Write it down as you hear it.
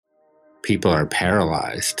people are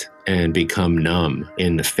paralyzed and become numb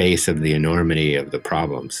in the face of the enormity of the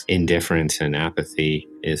problems. Indifference and apathy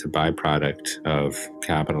is a byproduct of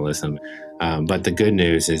capitalism. But the good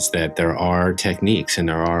news is that there are techniques and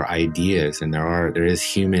there are ideas and there is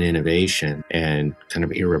human innovation and kind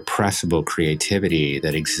of irrepressible creativity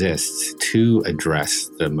that exists to address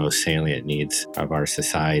the most salient needs of our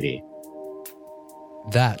society.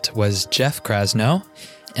 That was Jeff Krasno,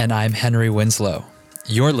 and I'm Henry Winslow.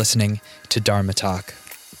 You're listening to Dharma Talk.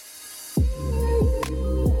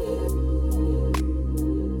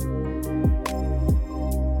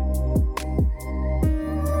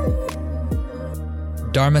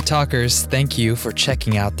 Dharma Talkers, thank you for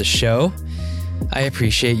checking out the show. I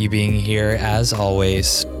appreciate you being here as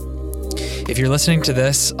always. If you're listening to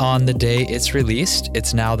this on the day it's released,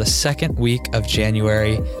 it's now the second week of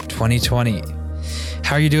January 2020.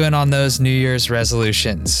 How are you doing on those New Year's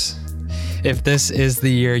resolutions? If this is the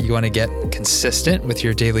year you want to get consistent with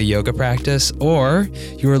your daily yoga practice, or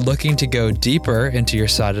you are looking to go deeper into your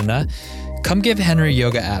sadhana, come give Henry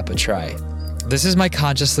Yoga app a try. This is my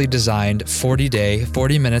consciously designed 40-day,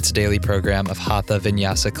 40 minutes daily program of Hatha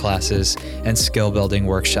Vinyasa classes and skill-building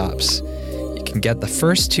workshops. You can get the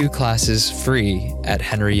first 2 classes free at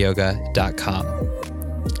henryyoga.com.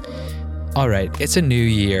 All right, it's a new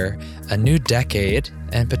year, a new decade,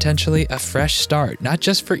 and potentially a fresh start, not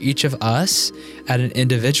just for each of us at an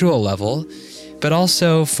individual level, but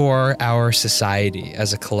also for our society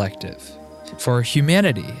as a collective, for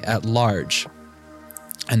humanity at large.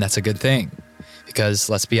 And that's a good thing, because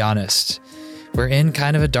let's be honest, we're in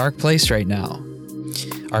kind of a dark place right now.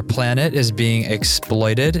 Our planet is being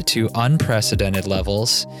exploited to unprecedented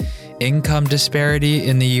levels. Income disparity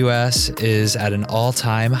in the US is at an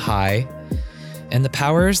all-time high. And the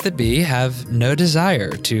powers that be have no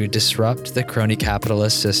desire to disrupt the crony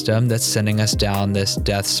capitalist system that's sending us down this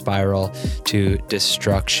death spiral to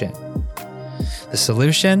destruction. The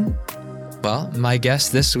solution? Well, my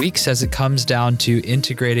guest this week says it comes down to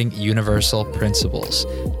integrating universal principles,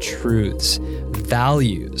 truths,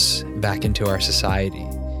 values back into our society.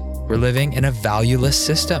 We're living in a valueless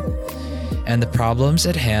system, and the problems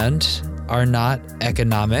at hand are not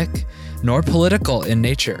economic nor political in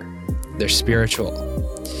nature. They're spiritual.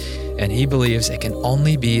 And he believes it can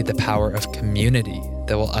only be the power of community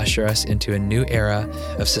that will usher us into a new era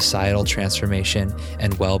of societal transformation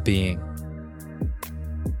and well-being.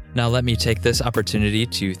 Now let me take this opportunity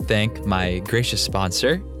to thank my gracious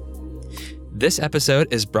sponsor. This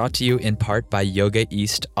episode is brought to you in part by Yoga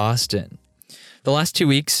East Austin. The last 2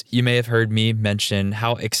 weeks, you may have heard me mention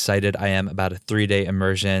how excited I am about a 3-day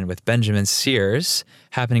immersion with Benjamin Sears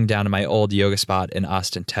happening down in my old yoga spot in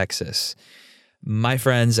Austin, Texas. My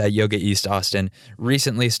friends at Yoga East Austin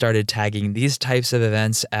recently started tagging these types of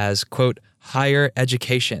events as, quote, higher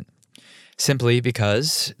education, simply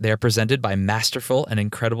because they are presented by masterful and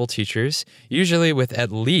incredible teachers, usually with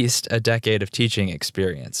at least a decade of teaching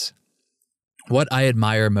experience. What I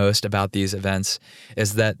admire most about these events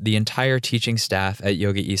is that the entire teaching staff at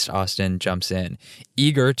Yoga East Austin jumps in,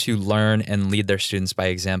 eager to learn and lead their students by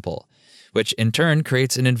example, which in turn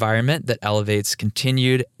creates an environment that elevates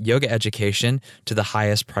continued yoga education to the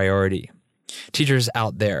highest priority. Teachers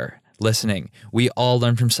out there listening, we all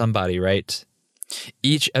learn from somebody, right?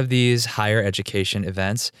 Each of these higher education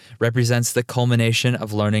events represents the culmination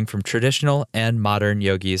of learning from traditional and modern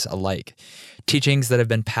yogis alike. Teachings that have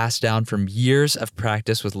been passed down from years of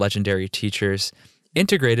practice with legendary teachers,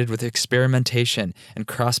 integrated with experimentation and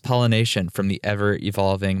cross-pollination from the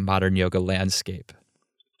ever-evolving modern yoga landscape.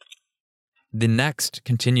 The next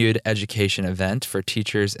continued education event for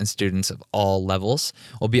teachers and students of all levels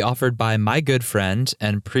will be offered by my good friend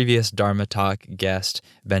and previous Dharma Talk guest,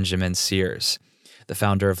 Benjamin Sears, the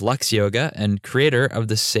founder of Lux Yoga and creator of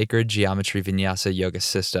the Sacred Geometry Vinyasa Yoga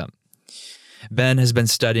System. Ben has been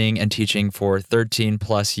studying and teaching for 13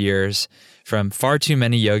 plus years from far too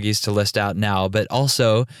many yogis to list out now, but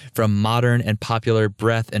also from modern and popular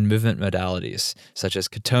breath and movement modalities, such as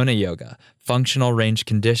Katona Yoga, functional range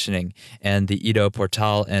conditioning, and the Ido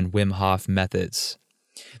Portal and Wim Hof methods.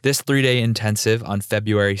 This 3-day intensive on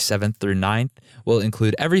February 7th through 9th will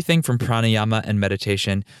include everything from pranayama and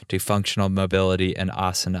meditation to functional mobility and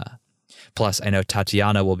asana. Plus, I know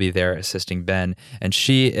Tatiana will be there assisting Ben, and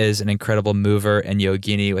she is an incredible mover and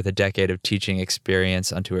yogini with a decade of teaching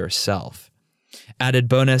experience unto herself. Added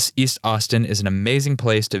bonus, East Austin is an amazing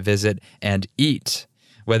place to visit and eat.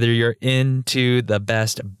 Whether you're into the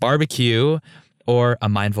best barbecue or a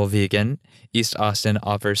mindful vegan, East Austin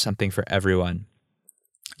offers something for everyone.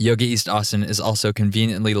 Yoga East Austin is also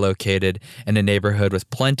conveniently located in a neighborhood with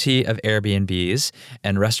plenty of Airbnbs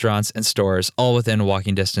and restaurants and stores, all within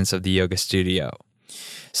walking distance of the yoga studio.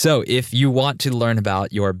 So if you want to learn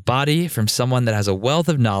about your body from someone that has a wealth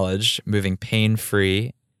of knowledge, moving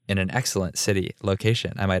pain-free in an excellent city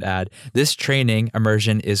location, I might add, this training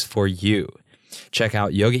immersion is for you. Check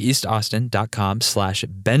out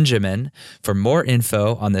yogaeastaustin.com/Benjamin for more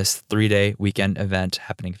info on this 3-day weekend event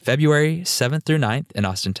happening February 7th through 9th in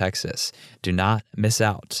Austin, Texas. Do not miss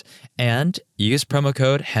out. And use promo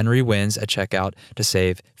code HenryWins at checkout to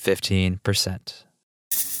save 15%.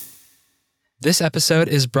 This episode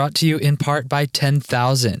is brought to you in part by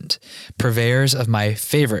 10,000, purveyors of my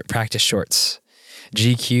favorite practice shorts.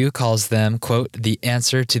 GQ calls them, quote, the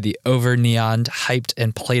answer to the over-neoned, hyped,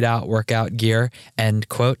 and played-out workout gear, end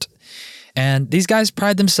quote. And these guys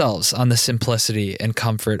pride themselves on the simplicity and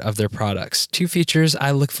comfort of their products, two features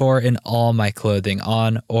I look for in all my clothing,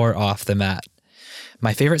 on or off the mat.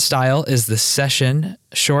 My favorite style is the Session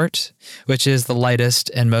short, which is the lightest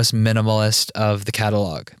and most minimalist of the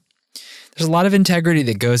catalog. There's a lot of integrity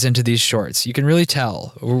that goes into these shorts. You can really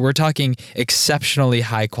tell. We're talking exceptionally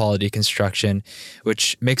high quality construction,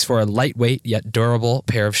 which makes for a lightweight yet durable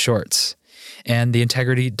pair of shorts. And the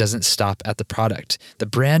integrity doesn't stop at the product. The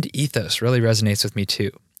brand ethos really resonates with me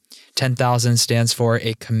too. 10,000 stands for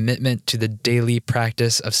a commitment to the daily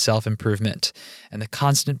practice of self-improvement and the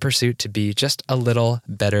constant pursuit to be just a little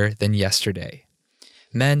better than yesterday.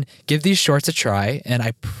 Men, give these shorts a try, and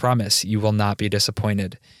I promise you will not be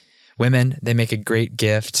disappointed. Women, they make a great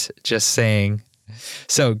gift, just saying.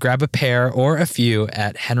 So grab a pair or a few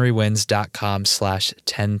at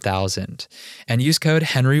henrywins.com/10,000 and use code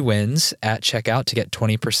HenryWins at checkout to get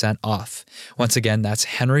 20% off. Once again, that's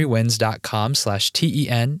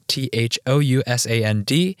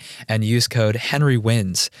henrywins.com/TENTHOUSAND and use code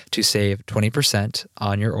HenryWins to save 20%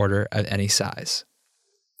 on your order of any size.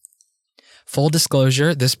 Full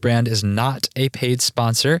disclosure, this brand is not a paid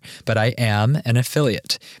sponsor, but I am an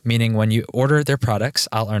affiliate, meaning when you order their products,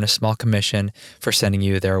 I'll earn a small commission for sending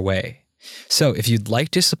you their way. So if you'd like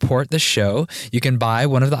to support the show, you can buy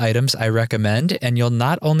one of the items I recommend, and you'll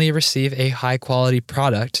not only receive a high-quality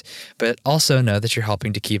product, but also know that you're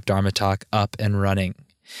helping to keep Dharma Talk up and running.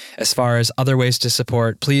 As far as other ways to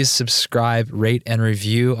support, please subscribe, rate, and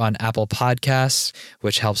review on Apple Podcasts,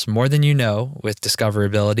 which helps more than you know with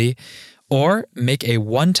discoverability, or make a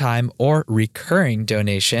one-time or recurring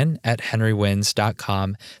donation at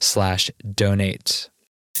henrywins.com/donate.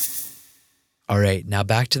 All right, now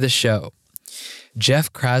back to the show.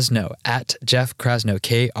 Jeff Krasno, at Jeff Krasno,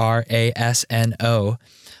 Krasno,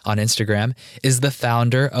 on Instagram, is the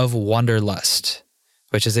founder of Wanderlust,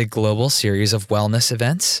 which is a global series of wellness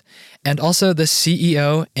events, and also the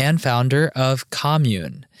CEO and founder of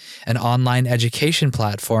Commune, an online education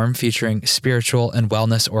platform featuring spiritual and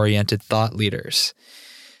wellness-oriented thought leaders.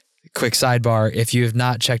 Quick sidebar, if you have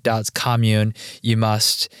not checked out Commune, you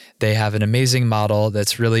must. They have an amazing model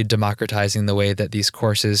that's really democratizing the way that these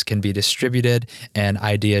courses can be distributed and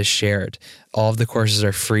ideas shared. All of the courses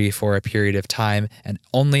are free for a period of time, and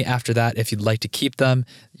only after that, if you'd like to keep them,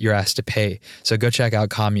 you're asked to pay. So go check out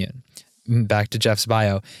Commune. Back to Jeff's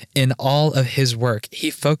bio. In all of his work,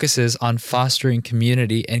 he focuses on fostering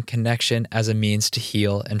community and connection as a means to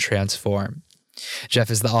heal and transform. Jeff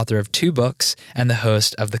is the author of 2 books and the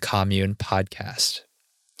host of the Commune podcast.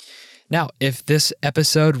 Now, if this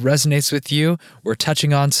episode resonates with you, we're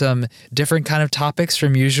touching on some different kind of topics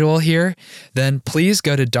from usual here, then please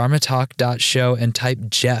go to dharmatalk.show and type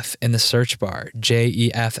Jeff in the search bar,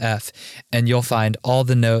 Jeff, and you'll find all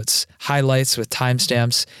the notes, highlights with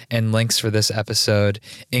timestamps, and links for this episode,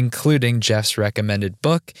 including Jeff's recommended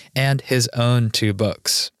book and his own 2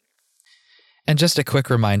 books. And just a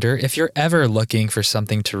quick reminder, if you're ever looking for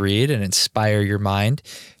something to read and inspire your mind,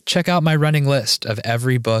 check out my running list of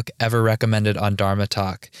every book ever recommended on Dharma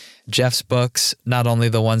Talk. Jeff's books, not only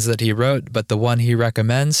the ones that he wrote, but the one he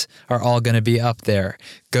recommends, are all going to be up there.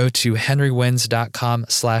 Go to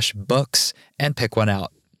henrywins.com/books and pick one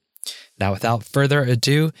out. Now, without further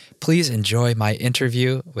ado, please enjoy my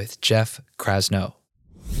interview with Jeff Krasno.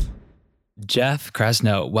 Jeff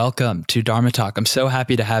Krasno, welcome to Dharma Talk. I'm so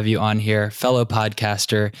happy to have you on here, fellow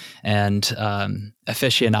podcaster and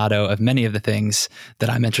aficionado of many of the things that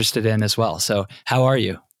I'm interested in as well. So how are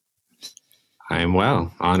you? I'm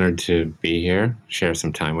well. Honored to be here, share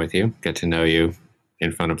some time with you, get to know you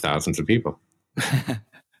in front of thousands of people.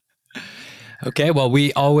 Okay, well,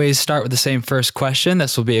 we always start with the same first question.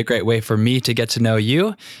 This will be a great way for me to get to know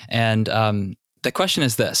you. And the question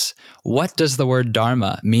is this: what does the word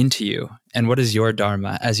Dharma mean to you? And what is your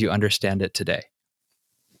Dharma as you understand it today?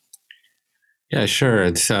 Yeah, sure.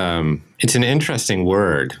 It's an interesting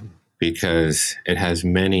word because it has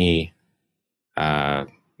many uh,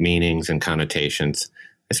 meanings and connotations.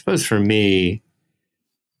 I suppose for me,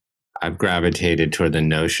 I've gravitated toward the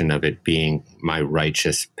notion of it being my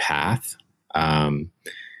righteous path. Um,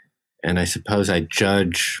 and I suppose I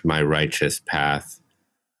judge my righteous path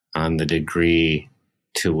on the degree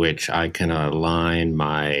to which I can align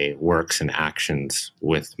my works and actions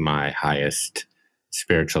with my highest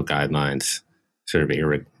spiritual guidelines, sort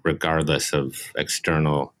of regardless of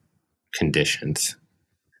external conditions.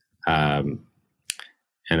 Um,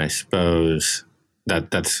 and I suppose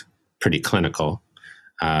that's pretty clinical.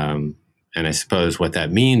 Um, and I suppose what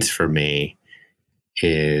that means for me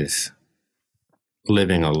is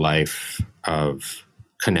living a life of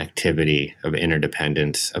connectivity, of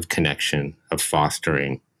interdependence, of connection, of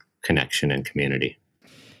fostering connection and community.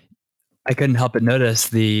 I couldn't help but notice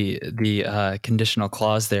the conditional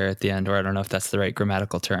clause there at the end, or I don't know if that's the right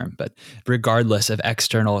grammatical term, but regardless of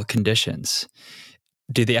external conditions.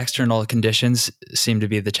 Do the external conditions seem to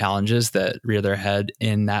be the challenges that rear their head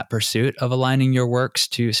in that pursuit of aligning your works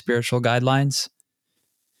to spiritual guidelines?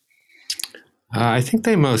 I think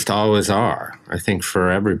they most always are. I think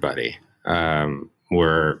for everybody,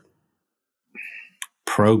 we're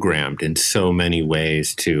programmed in so many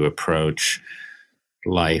ways to approach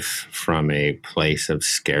life from a place of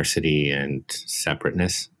scarcity and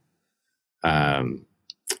separateness, um,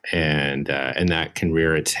 and that can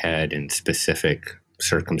rear its head in specific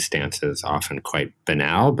circumstances, often quite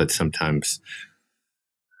banal, but sometimes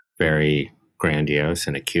very grandiose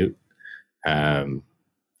and acute. Um,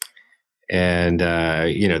 and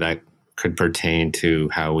that could pertain to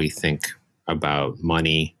how we think about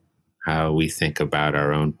money, how we think about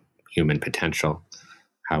our own human potential,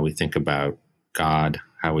 how we think about God,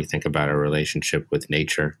 how we think about our relationship with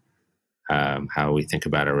nature, how we think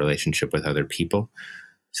about our relationship with other people.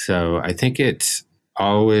 So I think it's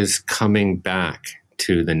always coming back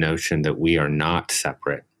to the notion that we are not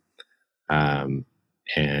separate, and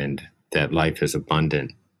that life is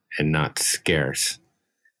abundant and not scarce,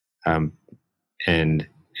 um, and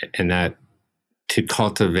that to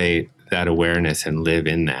cultivate that awareness and live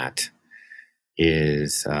in that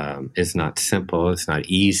is not simple. It's not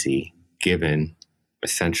easy, given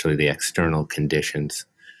essentially the external conditions,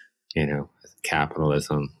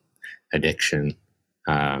 capitalism, addiction,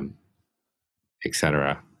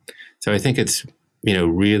 etc. So I think it's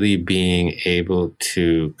really being able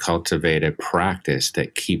to cultivate a practice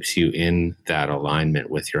that keeps you in that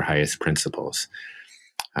alignment with your highest principles,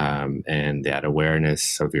 and that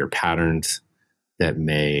awareness of your patterns that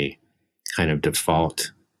may kind of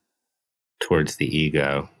default towards the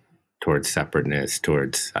ego, towards separateness,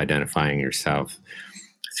 towards identifying yourself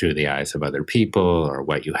through the eyes of other people, or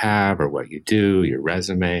what you have, or what you do, your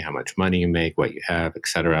resume, how much money you make, what you have,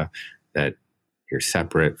 etc. That you're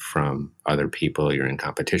separate from other people, you're in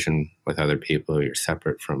competition with other people, you're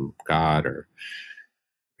separate from God or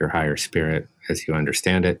your higher spirit as you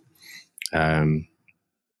understand it.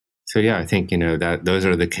 So yeah, I think that those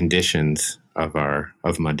are the conditions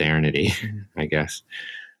of modernity, I guess,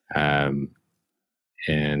 and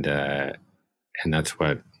that's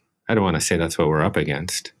what I don't want to say that's what we're up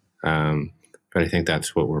against, but I think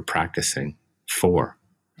that's what we're practicing for,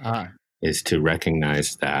 is to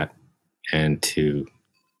recognize that and to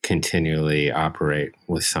continually operate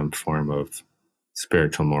with some form of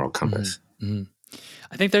spiritual moral compass. Mm-hmm.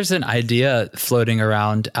 I think there's an idea floating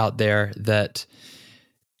around out there that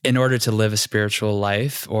in order to live a spiritual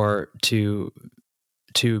life, or to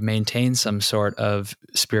maintain some sort of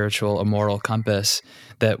spiritual or moral compass,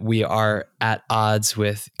 that we are at odds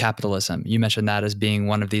with capitalism. You mentioned that as being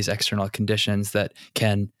one of these external conditions that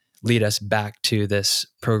can lead us back to this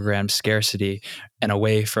programmed scarcity and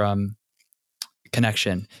away from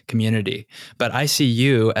connection, community. But I see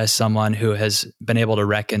you as someone who has been able to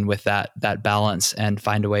reckon with that balance and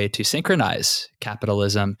find a way to synchronize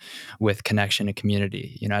capitalism with connection and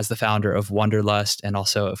community. As the founder of Wanderlust and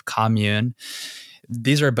also of Commune,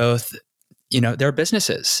 these are both, they're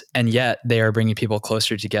businesses, and yet they are bringing people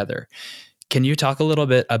closer together. Can you talk a little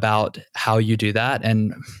bit about how you do that,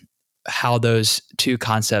 and how those two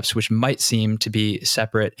concepts, which might seem to be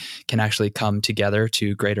separate, can actually come together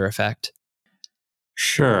to greater effect?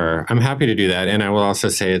 Sure. I'm happy to do that. And I will also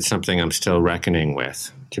say it's something I'm still reckoning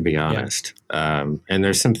with, to be honest. Yeah. And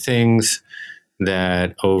there's some things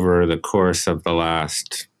that over the course of the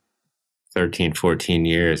last 13, 14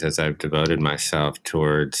 years, as I've devoted myself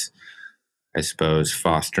towards, I suppose,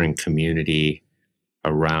 fostering community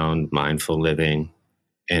around mindful living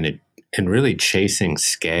and really chasing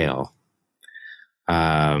scale,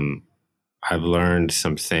 I've learned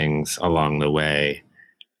some things along the way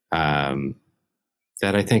that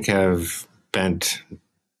I think have bent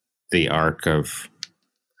the arc of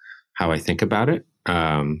how I think about it.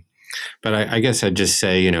 But I guess I'd just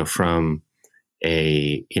say, from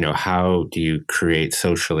how do you create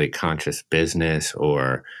socially conscious business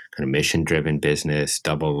or kind of mission driven business,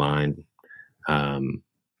 double line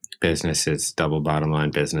businesses, double bottom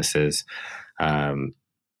line businesses.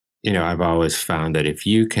 I've always found that if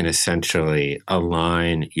you can essentially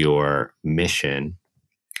align your mission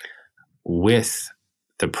with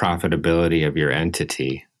the profitability of your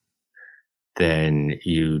entity, then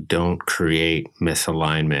you don't create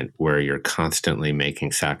misalignment where you're constantly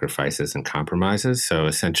making sacrifices and compromises. So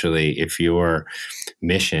essentially, if your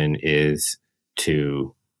mission is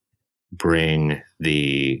to bring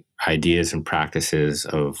the ideas and practices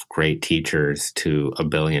of great teachers to 1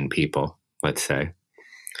 billion people, let's say,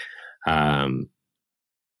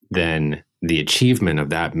 then the achievement of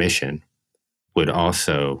that mission would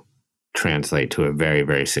also translate to a very,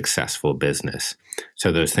 very successful business.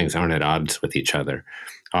 So those things aren't at odds with each other.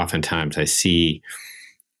 Oftentimes I see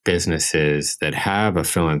businesses that have a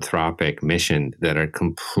philanthropic mission that are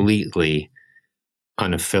completely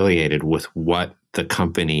unaffiliated with what the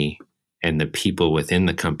company and the people within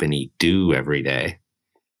the company do every day.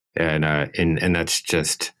 And that's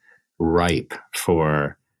just ripe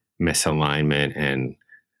for misalignment and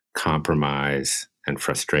compromise and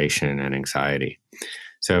frustration and anxiety.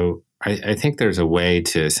 So I think there's a way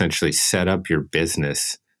to essentially set up your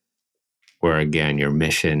business where, again, your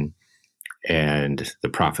mission and the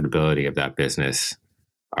profitability of that business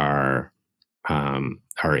are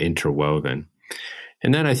interwoven.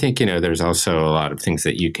 And then I think, there's also a lot of things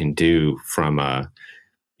that you can do from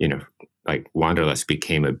like Wanderlust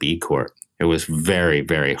became a B Corp. It was very,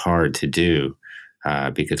 very hard to do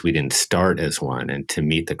because we didn't start as one. And to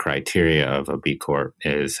meet the criteria of a B Corp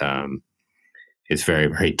is very,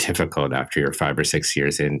 very difficult after you're 5 or 6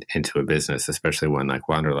 years into a business, especially one like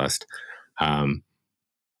Wanderlust.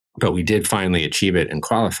 But we did finally achieve it and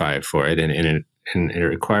qualify for it. And it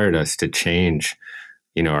required us to change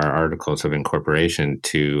our articles of incorporation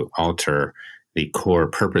to alter the core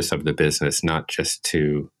purpose of the business, not just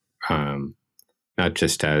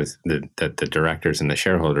as the directors and the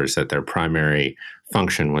shareholders, that their primary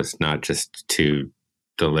function was not just to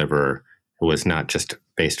deliver, it was not just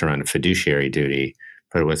based around a fiduciary duty,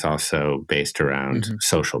 but it was also based around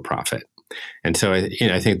social profit. And so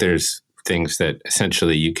I think there's things that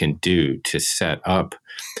essentially you can do to set up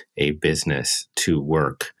a business to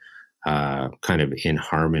work kind of in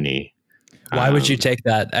harmony. Why would you take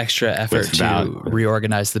that extra effort to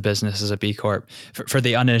reorganize the business as a B Corp? For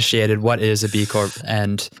the uninitiated, what is a B Corp,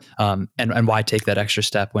 and why take that extra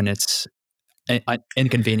step when it's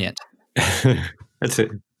inconvenient? That's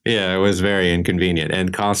it. Yeah, it was very inconvenient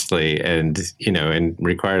and costly, and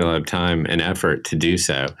required a lot of time and effort to do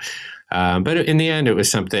so. But in the end, it was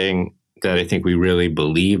something that I think we really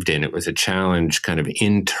believed in. It was a challenge kind of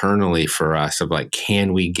internally for us of like,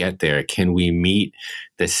 can we get there? Can we meet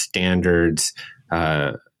the standards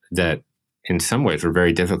that in some ways were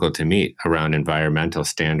very difficult to meet around environmental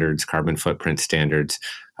standards, carbon footprint standards,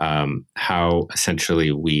 how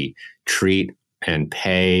essentially we treat and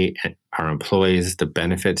pay our employees, the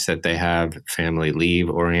benefits that they have, family leave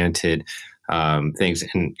oriented things.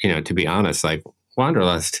 And, to be honest, like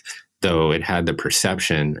Wanderlust, though it had the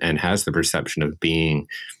perception and has the perception of being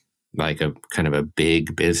like a kind of a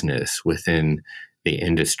big business within the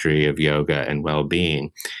industry of yoga and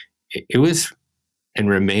well-being, it was and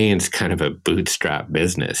remains kind of a bootstrap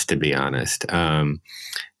business, to be honest.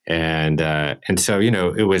 And so,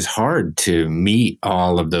 it was hard to meet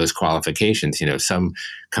all of those qualifications. Some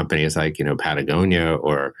companies like, Patagonia,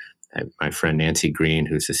 or my friend Nancy Green,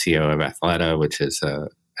 who's the CEO of Athleta, which is a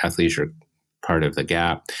athleisure part of the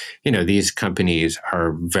Gap. These companies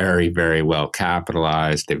are very, very well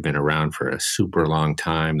capitalized. They've been around for a super long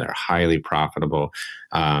time. They're highly profitable.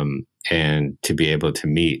 And to be able to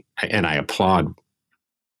meet, and I applaud,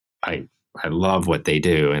 I love what they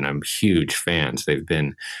do, and I'm huge fans. They've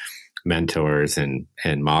been mentors and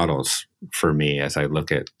models for me as I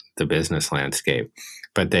look at the business landscape.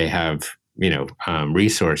 But they have,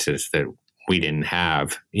 resources that we didn't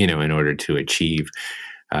have, in order to achieve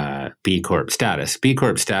B Corp status. B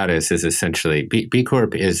Corp status is essentially, B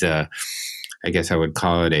Corp is I guess I would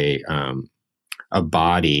call it a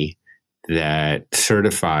body that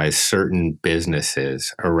certifies certain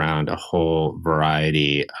businesses around a whole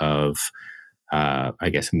variety of, I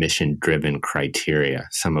guess, mission-driven criteria,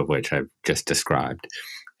 some of which I've just described.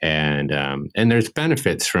 And there's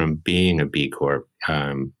benefits from being a B Corp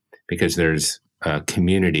because there's a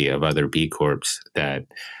community of other B Corps that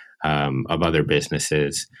of other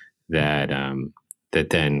businesses that that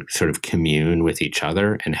then sort of commune with each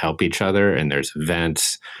other and help each other. And there's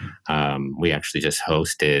events. We actually just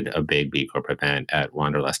hosted a big B Corp event at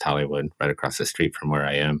Wanderlust Hollywood, right across the street from where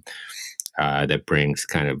I am, that brings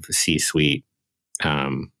kind of C-suite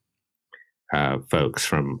folks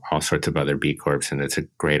from all sorts of other B Corps. And it's a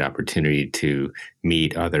great opportunity to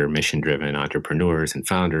meet other mission-driven entrepreneurs and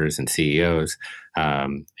founders and CEOs,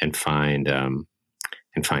 and find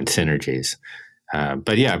synergies.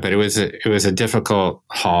 But it was a difficult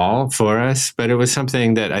haul for us, but it was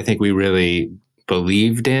something that I think we really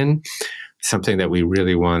believed in, something that we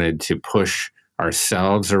really wanted to push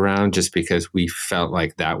ourselves around, just because we felt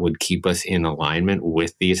like that would keep us in alignment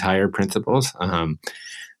with these higher principles.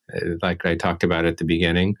 Like I talked about at the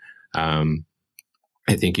beginning, I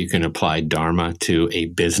think you can apply Dharma to a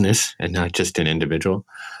business and not just an individual.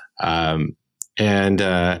 And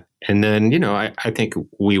then, I think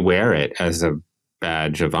we wear it as a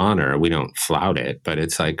badge of honor. We don't flout it, but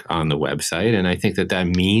it's like on the website. And I think that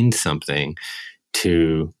means something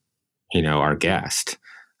to, our guest.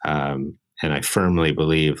 And I firmly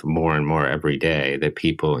believe more and more every day that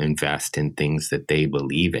people invest in things that they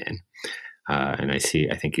believe in. And I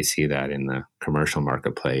think you see that in the commercial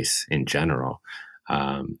marketplace in general.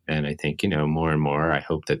 And I think, more and more, I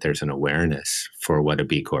hope that there's an awareness for what a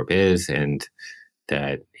B Corp is, and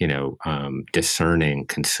that, discerning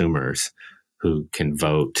consumers who can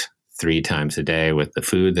vote 3 times a day with the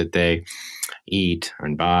food that they eat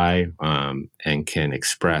and buy, and can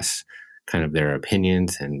express kind of their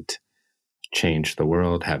opinions and change the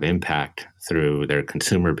world, have impact through their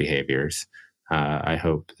consumer behaviors. I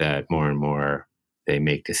hope that more and more they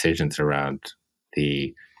make decisions around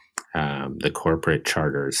the corporate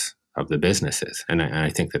charters of the businesses, and I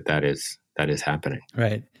think that is happening.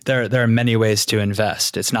 Right. There are many ways to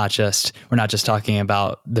invest. We're not just talking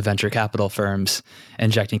about the venture capital firms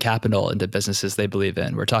injecting capital into businesses they believe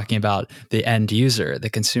in. We're talking about the end user, the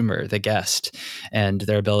consumer, the guest, and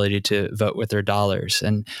their ability to vote with their dollars.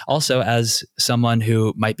 And also, as someone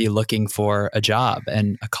who might be looking for a job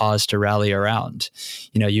and a cause to rally around,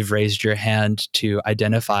 you've raised your hand to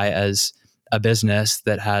identify as a business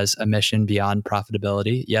that has a mission beyond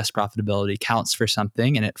profitability. Yes, profitability counts for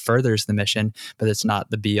something and it furthers the mission, but it's not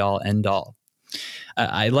the be all end all.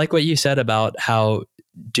 I like what you said about how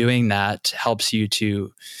doing that helps you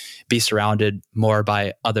to be surrounded more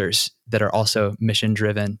by others that are also mission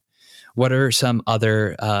driven. What are some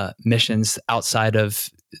other missions outside of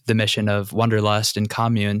the mission of Wanderlust and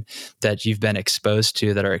Commune that you've been exposed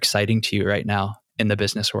to that are exciting to you right now in the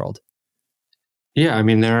business world? Yeah, I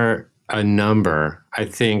mean, there are a number. I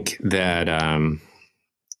think that,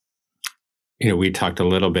 we talked a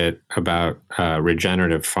little bit about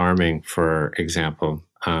regenerative farming, for example,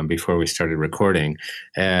 before we started recording.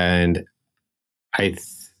 And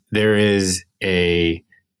there is a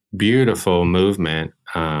beautiful movement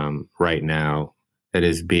right now that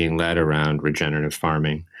is being led around regenerative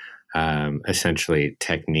farming, essentially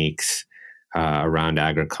techniques around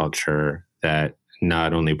agriculture that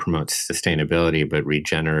not only promotes sustainability, but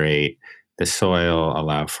regenerate the soil,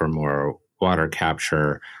 allow for more water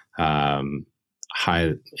capture,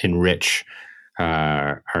 enrich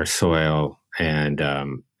our soil, and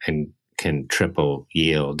can triple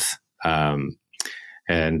yields. And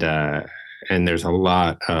there's a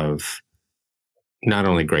lot of not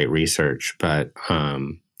only great research, but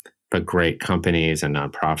great companies and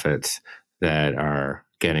nonprofits that are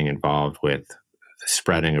getting involved with the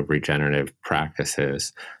spreading of regenerative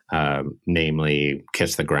practices, namely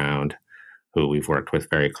Kiss the Ground, who we've worked with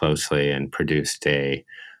very closely and produced a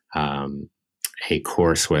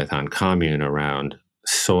course with on Commune around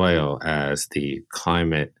soil as the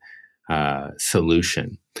climate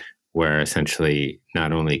solution, where essentially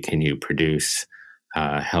not only can you produce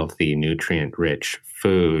healthy, nutrient-rich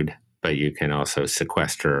food, but you can also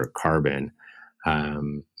sequester carbon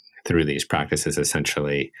through these practices,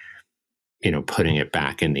 essentially, putting it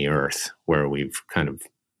back in the earth where we've kind of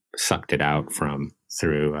sucked it out from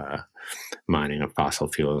through mining of fossil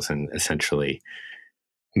fuels, and essentially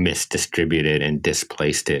misdistributed and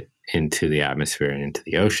displaced it into the atmosphere and into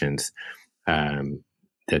the oceans.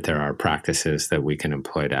 That there are practices that we can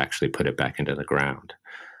employ to actually put it back into the ground.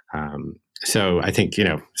 So I think,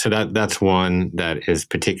 so that's one that is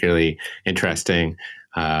particularly interesting.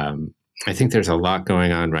 I think there's a lot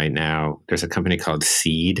going on right now. There's a company called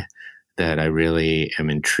Seed that I really am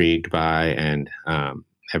intrigued by and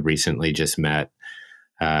have recently just met,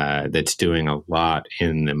 that's doing a lot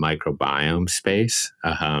in the microbiome space,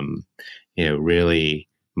 really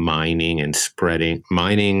mining and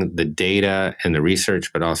mining the data and the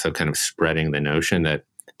research, but also kind of spreading the notion that,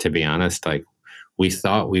 to be honest, like we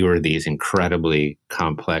thought we were these incredibly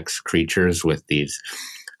complex creatures with these,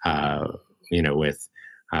 with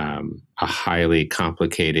a highly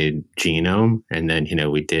complicated genome. And then,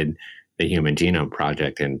 we did the Human Genome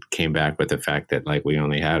Project and came back with the fact that like we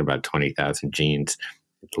only had about 20,000 genes,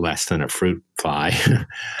 less than a fruit fly.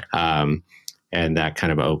 And that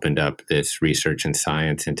kind of opened up this research and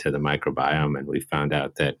science into the microbiome. And we found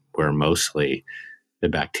out that we're mostly the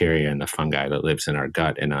bacteria and the fungi that lives in our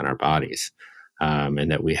gut and on our bodies. And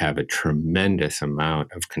that we have a tremendous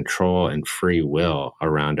amount of control and free will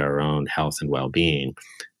around our own health and well-being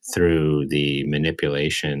through the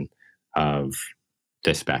manipulation of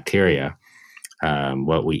this bacteria,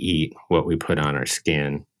 what we eat, what we put on our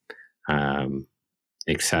skin,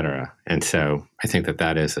 et cetera. And so I think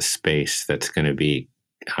that is a space that's going to be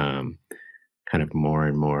kind of more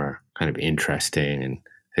and more kind of interesting. And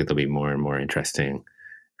I think there'll be more and more interesting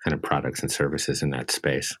kind of products and services in that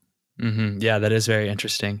space. Mm-hmm. Yeah, that is very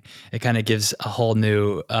interesting. It kind of gives a whole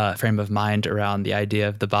new frame of mind around the idea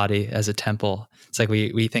of the body as a temple. It's like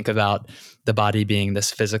we think about the body being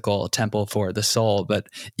this physical temple for the soul, but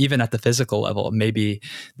even at the physical level, maybe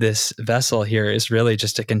this vessel here is really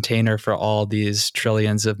just a container for all these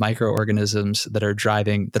trillions of microorganisms that are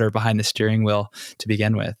behind the steering wheel to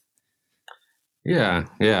begin with. Yeah,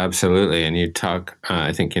 absolutely. And you talk,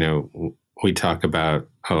 I think, we talk about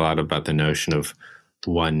a lot about the notion of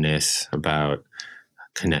oneness, about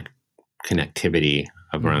connectivity,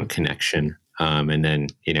 around connection. And then,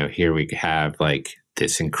 here we have like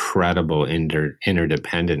this incredible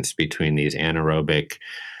interdependence between these anaerobic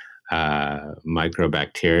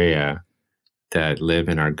microbacteria that live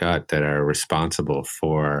in our gut that are responsible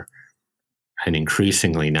for an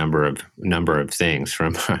increasingly number of things,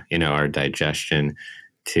 from our digestion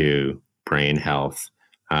to brain health,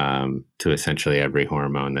 to essentially every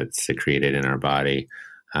hormone that's secreted in our body,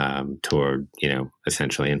 toward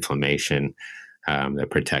essentially inflammation, that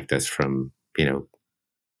protect us from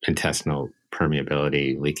intestinal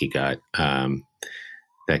permeability, leaky gut,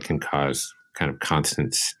 that can cause kind of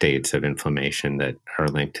constant states of inflammation that are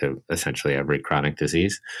linked to essentially every chronic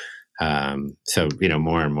disease. So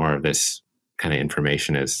more and more of this kind of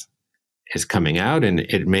information is coming out, and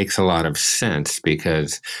it makes a lot of sense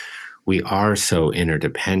because we are so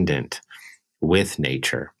interdependent with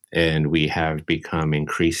nature, and we have become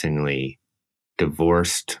increasingly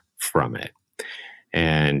divorced from it.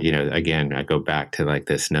 And again, I go back to like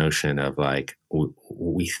this notion of like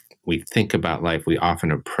we think about life. We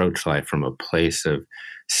often approach life from a place of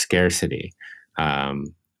scarcity.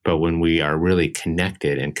 But when we are really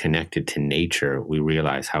connected to nature, we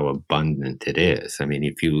realize how abundant it is. I mean,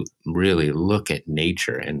 if you really look at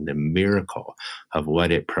nature and the miracle of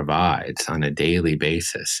what it provides on a daily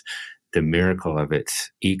basis, the miracle of its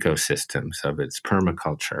ecosystems, of its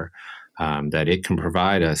permaculture, that it can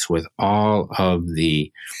provide us with all of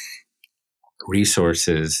the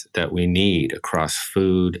resources that we need across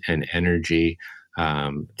food and energy,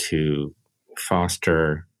 to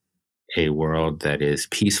foster a world that is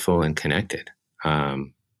peaceful and connected.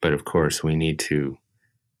 But of course, we need to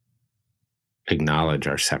acknowledge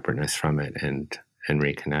our separateness from it and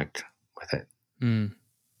reconnect with it. Mm.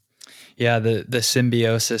 Yeah, the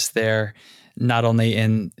symbiosis there, not only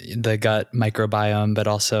in the gut microbiome, but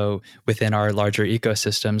also within our larger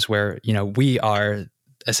ecosystems, where we are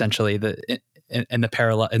essentially in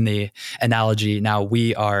the analogy. Now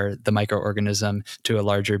we are the microorganism to a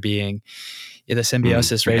larger being. The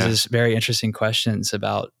symbiosis raises very interesting questions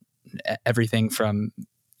about everything from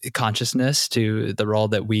consciousness to the role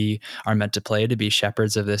that we are meant to play to be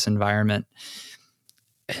shepherds of this environment.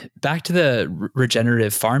 Back to the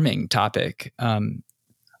regenerative farming topic,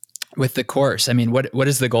 with the course, I mean, what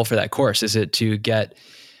is the goal for that course? Is it to get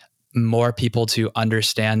more people to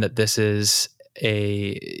understand that this is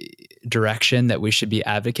a direction that we should be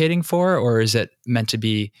advocating for, or is it meant to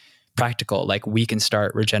be practical, like we can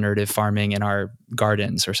start regenerative farming in our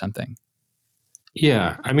gardens or something?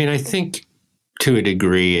 Yeah, I mean, I think to a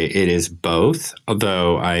degree it is both,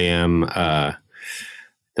 although I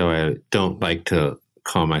don't like to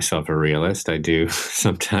call myself a realist. I do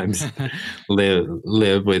sometimes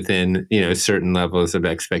live within, certain levels of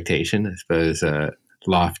expectation. I suppose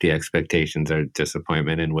lofty expectations are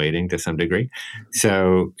disappointment and waiting to some degree.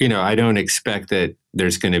 So, I don't expect that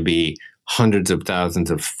there's going to be hundreds of thousands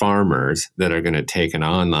of farmers that are going to take an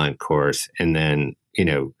online course and then,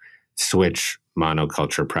 switch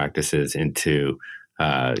monoculture practices into,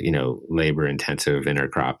 labor intensive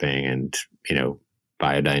intercropping and,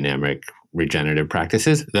 biodynamic regenerative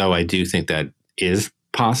practices, though I do think that is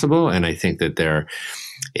possible. And I think that there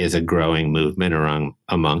is a growing movement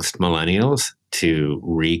amongst millennials to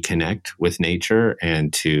reconnect with nature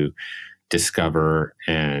and to discover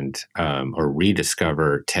and or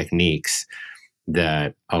rediscover techniques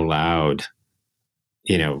that allowed,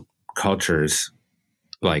 cultures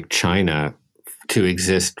like China to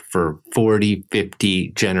exist for 40,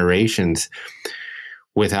 50 generations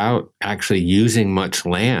without actually using much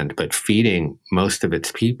land, but feeding most of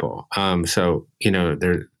its people.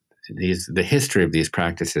 The history of these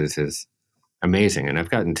practices is amazing. And I've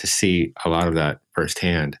gotten to see a lot of that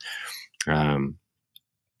firsthand. I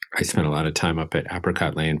spent a lot of time up at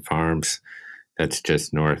Apricot Lane Farms. That's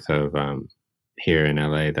just north of here in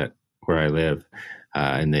LA, where I live.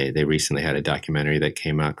 And they recently had a documentary that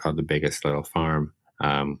came out called The Biggest Little Farm,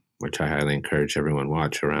 which I highly encourage everyone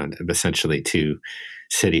watch, around essentially two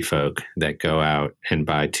city folk that go out and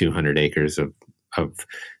buy 200 acres of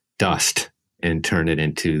dust and turn it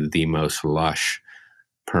into the most lush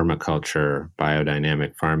permaculture,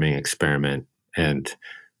 biodynamic farming experiment, and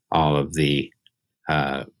all of the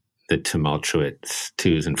tumultuous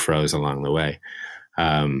twos and fros along the way.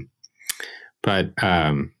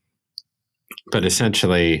 But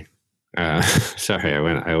essentially, sorry,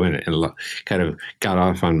 I went and kind of got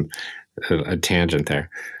off on a tangent there.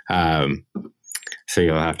 So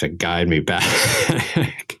you'll have to guide me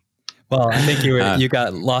back. Well, I think you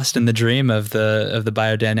got lost in the dream of the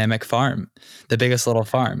biodynamic farm, The Biggest Little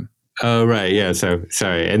Farm. Oh, right. Yeah. So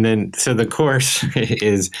sorry. And then, so the course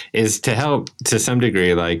is to help to some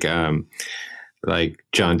degree, like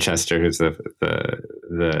John Chester, who's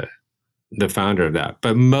the founder of that,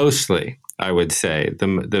 but mostly I would say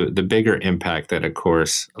the bigger impact that a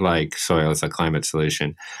course like Soil as a Climate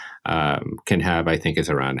Solution can have, I think, is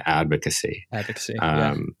around advocacy.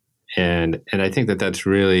 Yeah. And I think that that's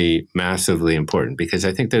really massively important, because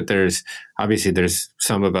I think that there's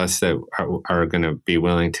some of us that are going to be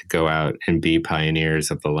willing to go out and be pioneers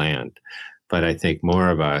of the land. But I think more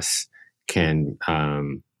of us can,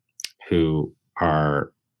 who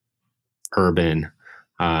are urban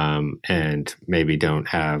and maybe don't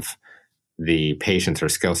have the patience or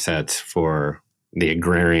skill sets for the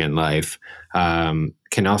agrarian life,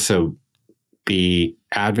 can also be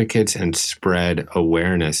advocates and spread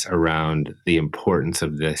awareness around the importance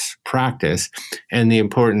of this practice and the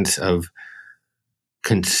importance of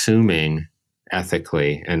consuming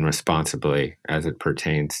ethically and responsibly as it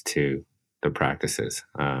pertains to the practices.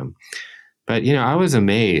 But, I was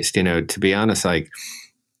amazed, to be honest,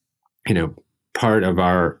 part of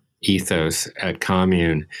our ethos at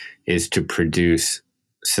Commune is to produce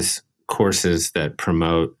courses that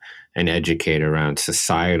promote and educate around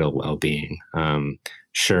societal well-being.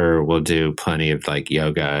 Sure, we'll do plenty of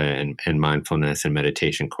yoga and mindfulness and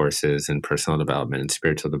meditation courses and personal development and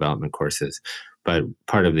spiritual development courses. But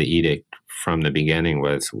part of the edict from the beginning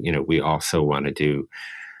was, we also want to do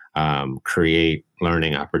create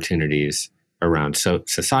learning opportunities around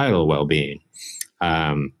societal well-being.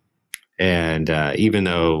 And even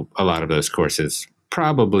though a lot of those courses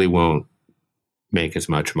probably won't make as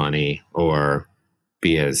much money or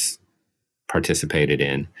be as participated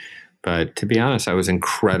in, but to be honest, I was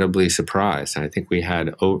incredibly surprised. I think we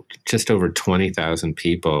had just over 20,000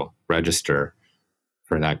 people register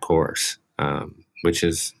for that course, which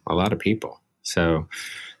is a lot of people. So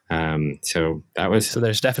that was. So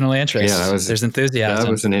there's definitely interest. Yeah, there's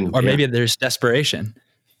enthusiasm, maybe there's desperation.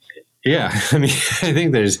 Yeah, I mean, I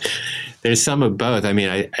think there's some of both. I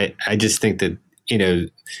mean, I just think that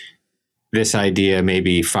this idea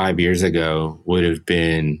maybe 5 years ago would have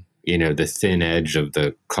been the thin edge of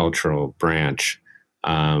the cultural branch,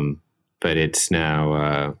 but it's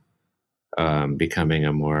now becoming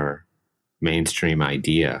a more mainstream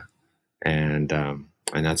idea, and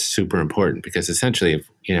that's super important, because essentially,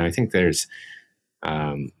 I think there's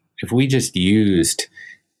if we just used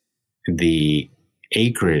the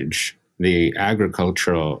acreage, the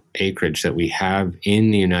agricultural acreage that we have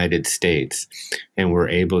in the United States, and we're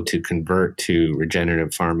able to convert to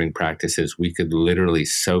regenerative farming practices, we could literally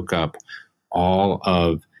soak up all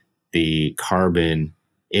of the carbon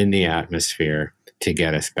in the atmosphere to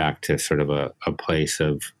get us back to sort of a place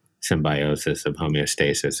of symbiosis, of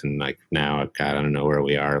homeostasis. And now, God, I don't know where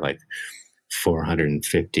we are,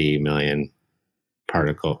 450 million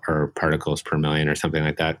particles per million or something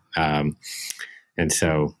like that. And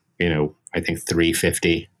so, I think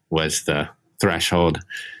 350 was the threshold.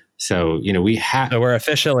 So, so we're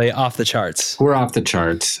officially off the charts. We're off the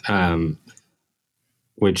charts,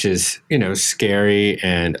 which is, scary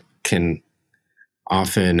and can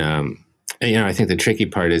often, I think the tricky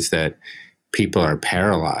part is that people are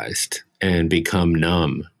paralyzed and become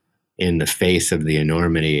numb in the face of the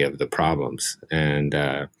enormity of the problems. And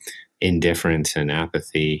indifference and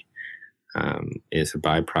apathy is a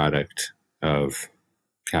byproduct of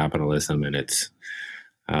capitalism and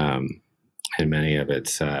and many of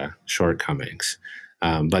its shortcomings.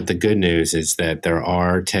 But the good news is that there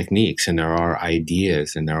are techniques and there are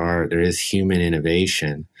ideas and there is human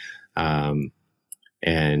innovation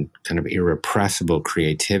and kind of irrepressible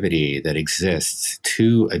creativity that exists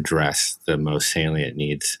to address the most salient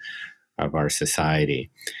needs of our society.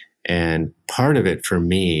 And part of it for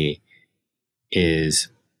me is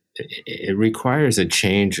it requires a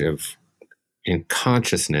change in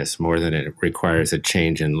consciousness more than it requires a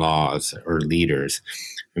change in laws or leaders.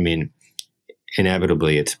 I mean,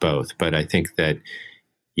 inevitably it's both, but I think that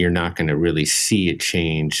you're not going to really see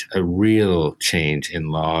a real change in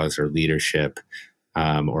laws or leadership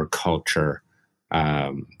or culture,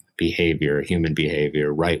 behavior, human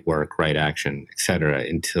behavior, right work, right action, et cetera,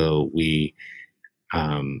 until we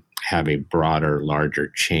have a broader,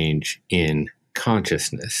 larger change in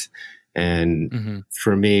consciousness. And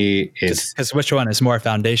for me, it's because which one is more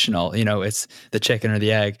foundational? It's the chicken or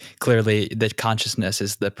the egg. Clearly, the consciousness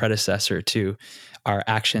is the predecessor to our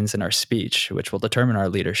actions and our speech, which will determine our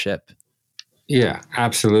leadership. Yeah,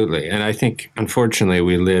 absolutely. And I think, unfortunately,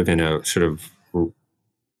 we live in a sort of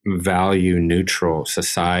value neutral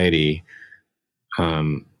society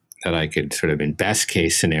that I could sort of, in best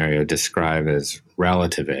case scenario, describe as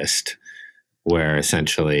relativist, where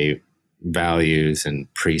essentially values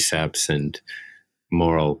and precepts and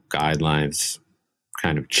moral guidelines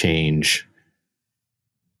kind of change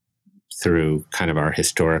through kind of our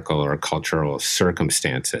historical or cultural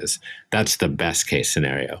circumstances. That's the best case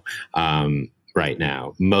scenario right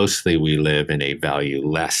now. Mostly we live in a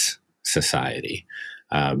value-less society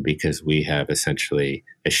because we have essentially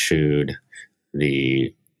eschewed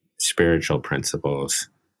the spiritual principles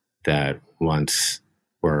that once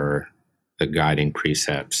were the guiding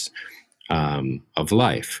precepts of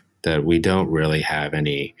life, that we don't really have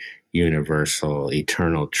any universal,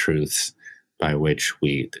 eternal truths by which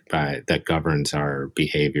that governs our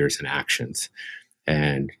behaviors and actions.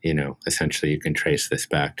 And, essentially you can trace this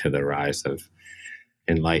back to the rise of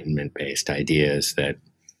Enlightenment-based ideas that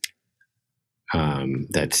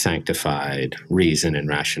sanctified reason and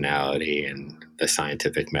rationality and the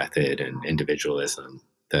scientific method and individualism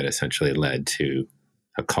that essentially led to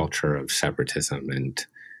a culture of separatism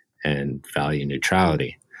and value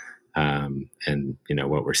neutrality. And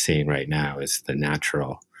what we're seeing right now is the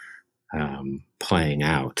natural playing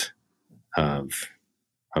out of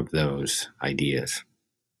those ideas.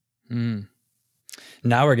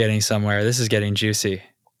 Now we're getting somewhere. This is getting juicy.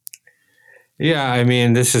 Yeah, I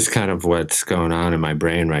mean, this is kind of what's going on in my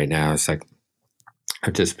brain right now. It's like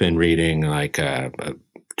I've just been reading like a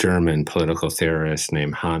German political theorist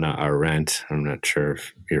named Hannah Arendt. I'm not sure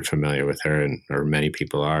if you're familiar with her, or many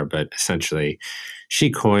people are, but essentially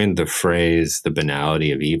she coined the phrase "the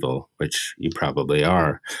banality of evil," which you probably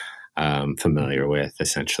are familiar with.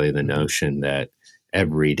 Essentially, the notion that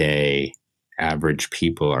everyday average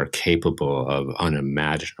people are capable of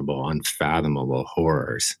unimaginable, unfathomable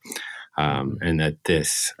horrors. And that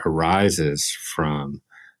this arises from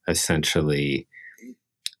essentially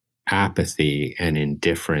apathy and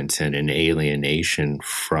indifference and an alienation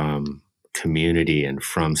from community and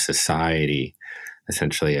from society,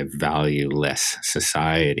 essentially a valueless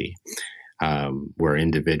society, where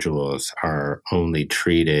individuals are only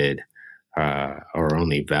treated or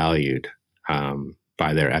only valued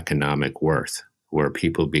by their economic worth, where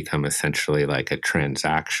people become essentially like a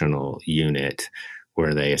transactional unit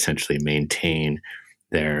where they essentially maintain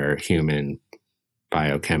their human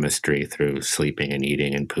biochemistry through sleeping and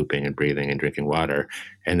eating and pooping and breathing and drinking water,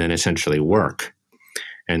 and then essentially work,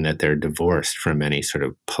 and that they're divorced from any sort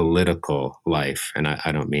of political life. And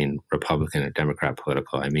I don't mean Republican or Democrat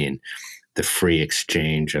political. I mean the free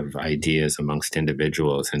exchange of ideas amongst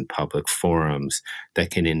individuals in public forums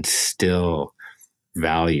that can instill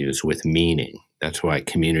values with meaning. That's why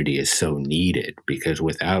community is so needed, because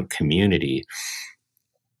without community,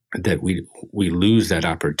 that we lose that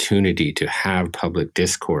opportunity to have public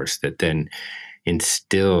discourse that then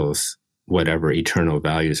instills whatever eternal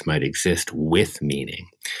values might exist with meaning.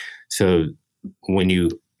 So when you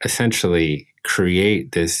essentially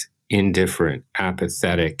create this indifferent,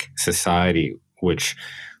 apathetic society, which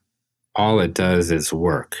all it does is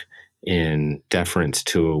work in deference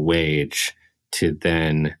to a wage to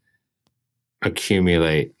then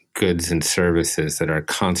accumulate goods and services that are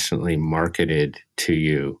constantly marketed to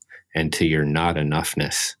you and to your not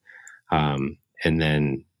enoughness, and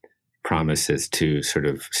then promises to sort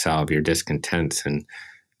of salve your discontents and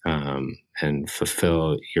and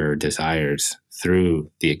fulfill your desires through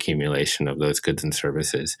the accumulation of those goods and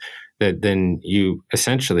services, that then you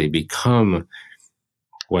essentially become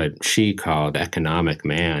what she called economic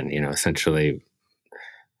man, essentially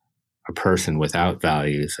a person without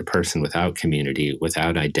values, a person without community,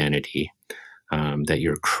 without identity, that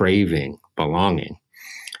you're craving belonging.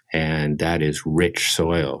 And that is rich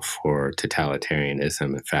soil for totalitarianism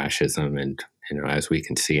and fascism. And, as we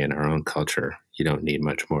can see in our own culture, you don't need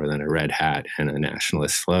much more than a red hat and a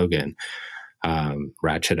nationalist slogan,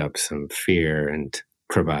 ratchet up some fear and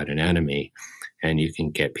provide an enemy. And you can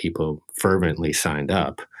get people fervently signed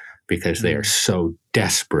up because they are so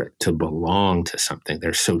desperate to belong to something.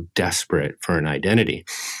 They're so desperate for an identity.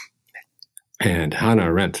 And Hannah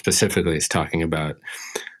Arendt specifically is talking about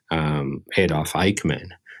Adolf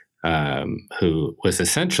Eichmann, who was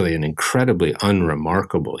essentially an incredibly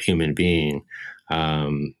unremarkable human being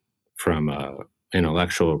from an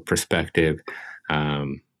intellectual perspective,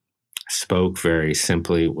 spoke very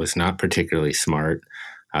simply, was not particularly smart,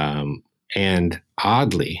 and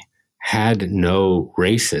oddly had no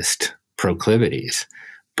racist proclivities,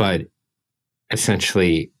 but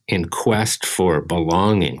essentially in quest for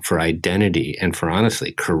belonging, for identity, and for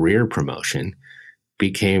honestly career promotion,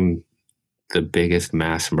 became the biggest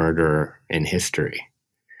mass murderer in history.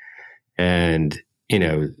 And,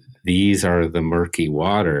 these are the murky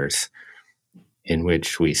waters in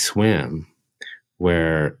which we swim,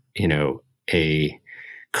 where, a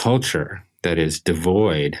culture that is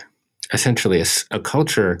devoid, essentially a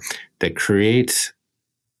culture that creates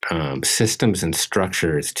systems and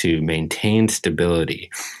structures to maintain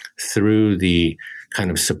stability through the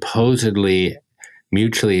kind of supposedly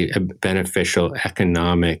mutually beneficial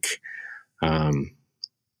economic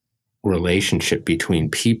relationship between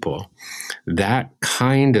people. That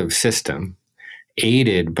kind of system,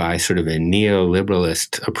 aided by sort of a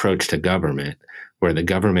neoliberalist approach to government, where the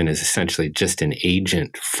government is essentially just an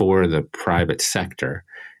agent for the private sector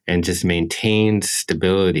and just maintains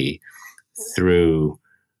stability through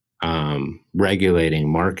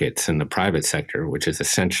regulating markets in the private sector, which is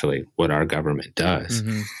essentially what our government does.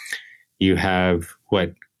 Mm-hmm. You have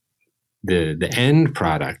what the end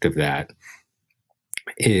product of that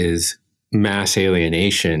is mass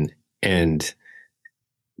alienation and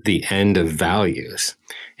the end of values.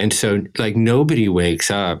 And so, nobody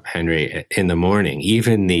wakes up, Henry, in the morning,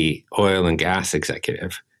 even the oil and gas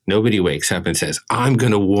executive, nobody wakes up and says, I'm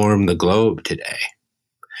going to warm the globe today.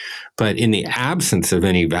 But in the absence of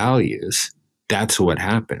any values, that's what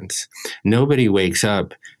happens. Nobody wakes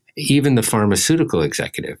up, even the pharmaceutical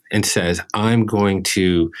executive, and says, I'm going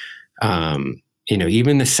to,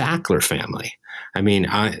 even the Sackler family.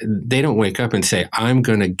 They don't wake up and say, I'm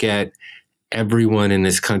going to get everyone in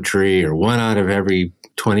this country or 1 out of every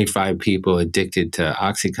 25 people addicted to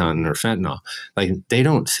OxyContin or fentanyl. They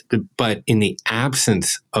don't, but in the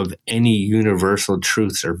absence of any universal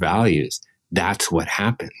truths or values, that's what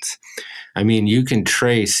happens. You can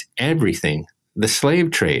trace everything. The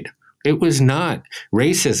slave trade, it was not,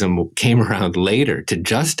 racism came around later to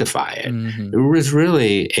justify it. Mm-hmm. It was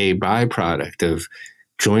really a byproduct of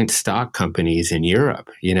joint stock companies in Europe.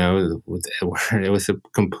 It was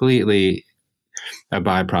completely a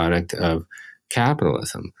byproduct of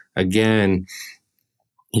capitalism. Again,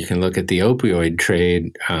 you can look at the opioid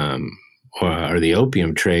trade or the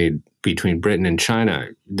opium trade between Britain and China.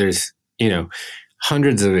 There's,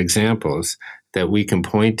 hundreds of examples that we can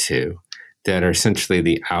point to that are essentially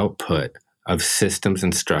the output of systems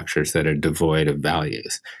and structures that are devoid of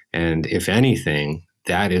values. And if anything,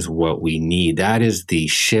 that is what we need. That is the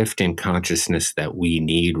shift in consciousness that we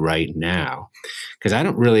need right now. Because I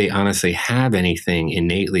don't really honestly have anything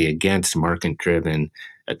innately against market-driven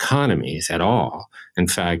economies at all. In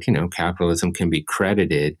fact, capitalism can be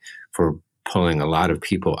credited for pulling a lot of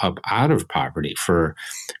people up out of poverty, for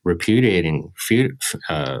repudiating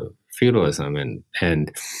feudalism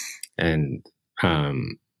and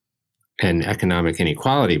economic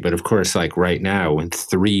inequality. But of course, right now, when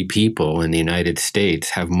 3 people in the United States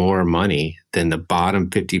have more money than the bottom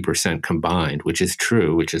 50% combined, which is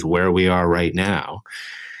true, which is where we are right now,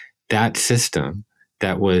 that system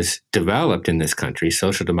that was developed in this country,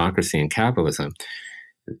 social democracy and capitalism,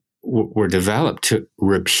 were developed to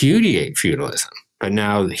repudiate feudalism. But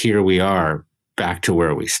now here we are back to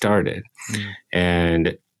where we started. Mm.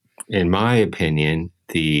 And in my opinion,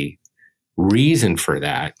 the reason for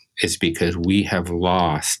that is because we have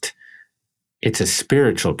lost, it's a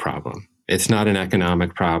spiritual problem. It's not an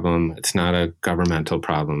economic problem. It's not a governmental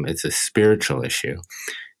problem. It's a spiritual issue,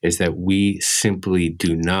 is that we simply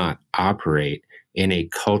do not operate in a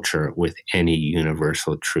culture with any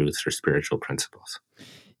universal truths or spiritual principles.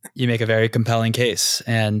 You make a very compelling case.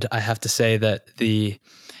 And I have to say that the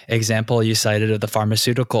example you cited of the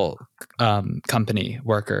pharmaceutical company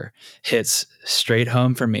worker hits straight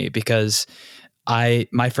home for me, because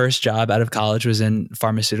my first job out of college was in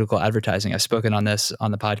pharmaceutical advertising. I've spoken on this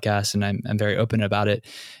on the podcast, and I'm very open about it.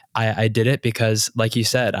 I did it because, like you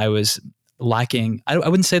said, I was lacking. I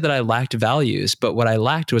wouldn't say that I lacked values, but what I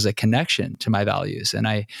lacked was a connection to my values. And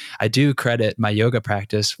I do credit my yoga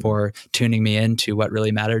practice for tuning me into what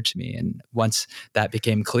really mattered to me. And once that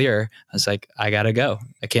became clear, I was like, I gotta go.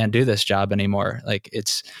 I can't do this job anymore. Like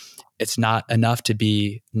it's not enough to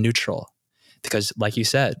be neutral, because, like you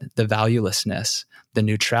said, the valuelessness, the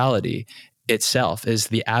neutrality itself is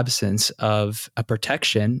the absence of a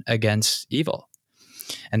protection against evil.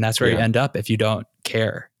 And that's where you end up if you don't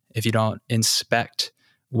care, if you don't inspect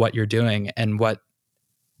what you're doing and what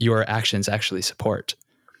your actions actually support.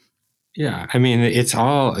 Yeah. I mean, it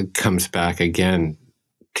comes back again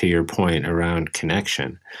to your point around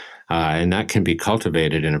connection. And that can be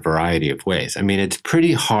cultivated in a variety of ways. I mean, it's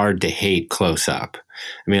pretty hard to hate close up.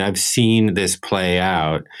 I mean, I've seen this play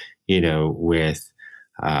out, with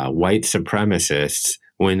white supremacists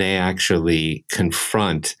when they actually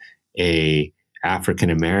confront a African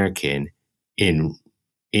American in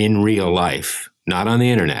real life, not on the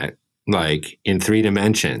internet, like in 3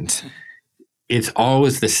 dimensions. It's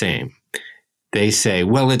always the same. They say,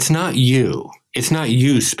 well, it's not you. It's not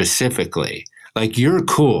you specifically. Like, you're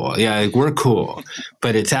cool. Yeah, like, we're cool.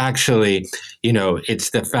 But it's actually,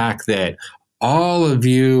 it's the fact that all of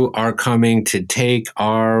you are coming to take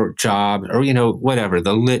our job, or, whatever,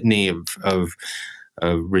 the litany of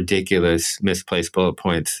ridiculous misplaced bullet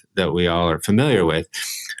points that we all are familiar with.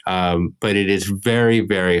 But it is very,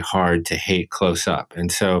 very hard to hate close up.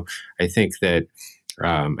 And so I think that,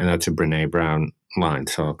 and that's a Brene Brown line,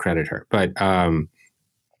 so I'll credit her. But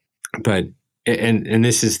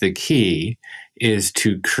this is the key, is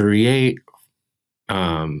to create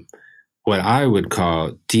what I would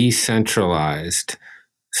call decentralized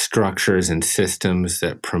structures and systems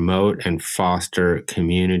that promote and foster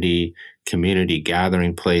community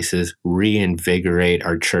gathering places, reinvigorate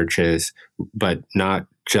our churches, but not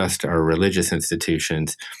just our religious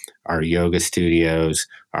institutions, our yoga studios,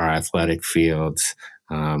 our athletic fields,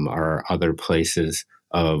 our other places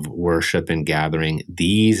of worship and gathering.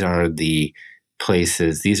 These are the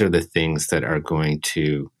places, these are the things that are going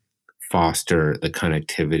to foster the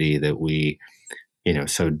connectivity that we,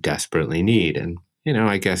 so desperately need. And,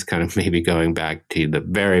 I guess kind of maybe going back to the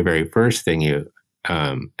very, very first thing you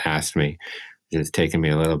asked me, which has taken me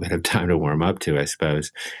a little bit of time to warm up to, I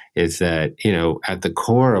suppose, is that, at the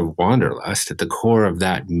core of Wanderlust, at the core of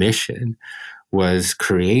that mission, was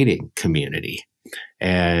creating community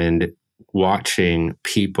and watching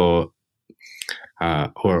people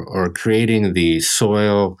or creating the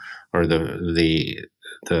soil or the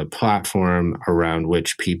platform around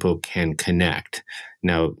which people can connect.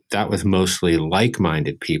 Now, that was mostly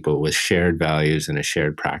like-minded people with shared values and a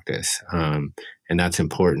shared practice. And that's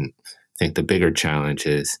important. I think the bigger challenge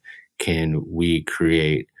is, can we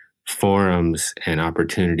create forums and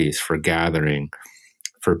opportunities for gathering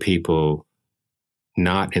for people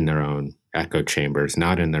not in their own echo chambers,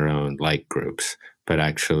 not in their own like groups, but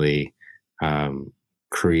actually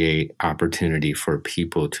create opportunity for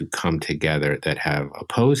people to come together that have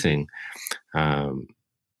opposing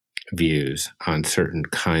views on certain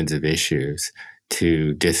kinds of issues,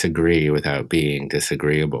 to disagree without being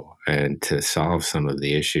disagreeable, and to solve some of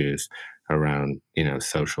the issues around,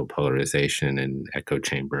 social polarization and echo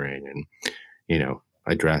chambering, and,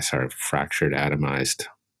 address our fractured, atomized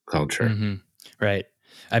culture. Mm-hmm. Right.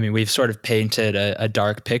 I mean, we've sort of painted a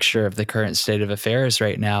dark picture of the current state of affairs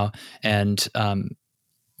right now. And,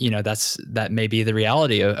 that may be the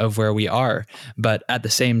reality of where we are. But at the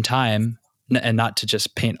same time, and not to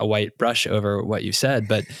just paint a white brush over what you said,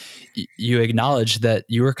 but you acknowledge that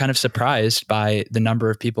you were kind of surprised by the number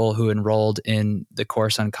of people who enrolled in the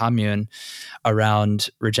course on commune around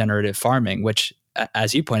regenerative farming, which,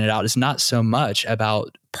 as you pointed out, is not so much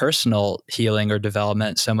about personal healing or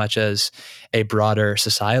development so much as a broader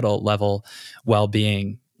societal level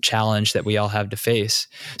well-being challenge that we all have to face.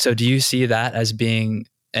 So do you see that as being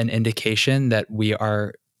an indication that we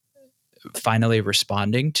are finally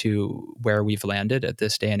responding to where we've landed at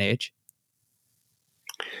this day and age?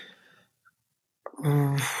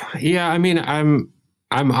 Yeah, I mean, I'm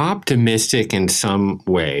optimistic in some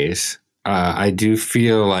ways. I do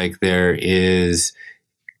feel like there is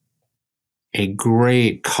a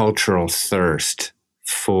great cultural thirst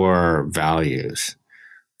for values,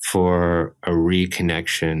 for a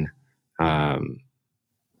reconnection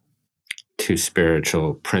to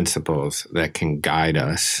spiritual principles that can guide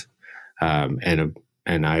us.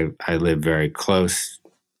 And I live very close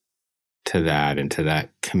to that and to that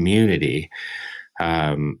community.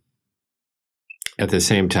 At the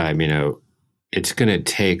same time, it's going to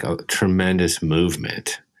take a tremendous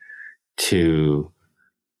movement to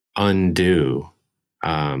undo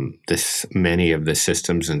many of the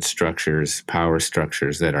systems and structures, power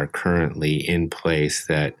structures that are currently in place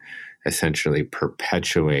that essentially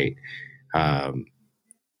perpetuate an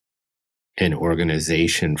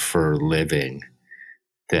organization for living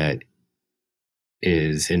that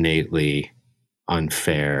is innately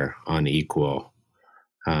unfair, unequal,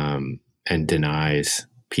 and denies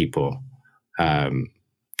people.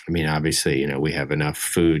 Obviously, we have enough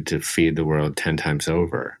food to feed the world 10 times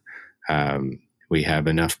over. We have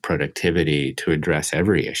enough productivity to address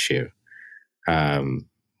every issue.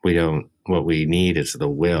 What we need is the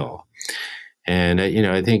will. And,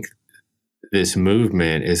 I think this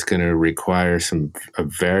movement is going to require a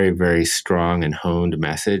very, very strong and honed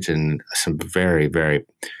message and some very, very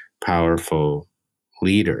powerful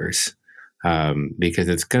leaders, because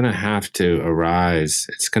it's going to have to arise.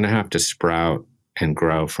 It's going to have to sprout and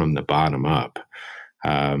grow from the bottom up,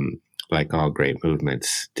 like all great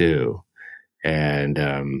movements do. And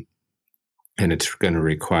it's going to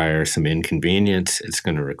require some inconvenience. It's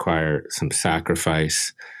going to require some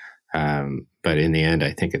sacrifice. But in the end,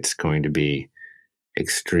 I think it's going to be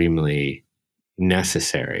extremely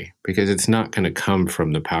necessary, because it's not going to come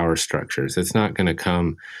from the power structures. It's not going to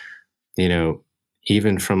come,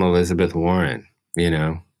 even from Elizabeth Warren,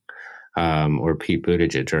 or Pete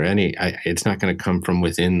Buttigieg or it's not going to come from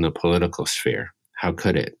within the political sphere. How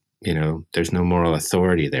could it? There's no moral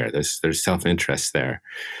authority there. There's self-interest there.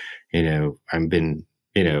 I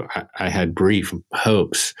had brief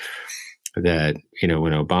hopes that,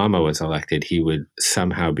 when Obama was elected, he would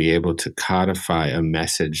somehow be able to codify a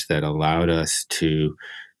message that allowed us to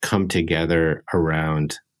come together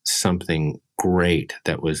around something great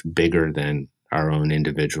that was bigger than our own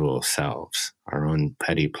individual selves, our own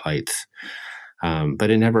petty plights. But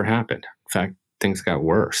it never happened. In fact, things got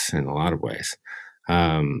worse in a lot of ways.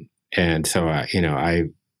 And so, I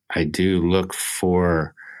do look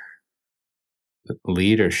for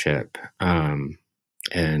leadership, and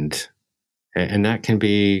that can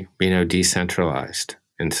be, decentralized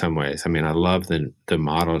in some ways. I love the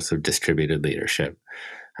models of distributed leadership,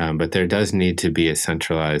 but there does need to be a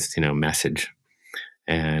centralized, message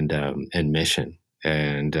and mission,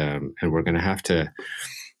 and we're going to have to.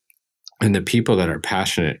 And the people that are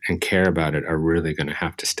passionate and care about it are really going to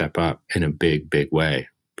have to step up in a big, big way,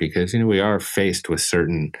 because, we are faced with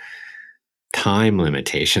certain time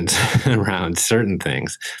limitations around certain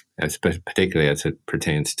things, particularly as it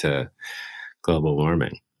pertains to global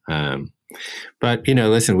warming. But,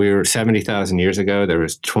 listen, we were 70,000 years ago, there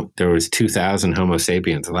was 2,000 Homo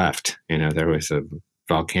sapiens left. There was a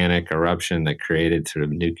volcanic eruption that created sort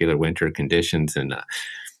of nuclear winter conditions, and,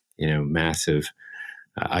 massive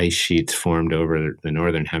ice sheets formed over the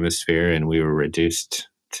northern hemisphere, and we were reduced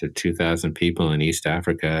to 2,000 people in East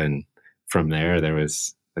Africa. And from there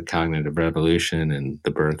was the cognitive revolution and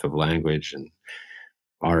the birth of language and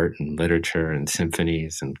art and literature and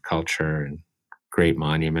symphonies and culture and great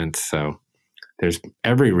monuments. So there's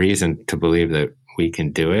every reason to believe that we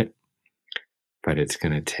can do it, but it's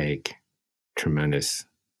going to take tremendous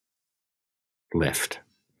lift.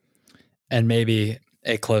 And maybe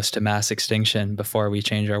a close to mass extinction before we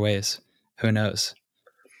change our ways. Who knows?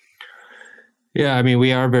 Yeah,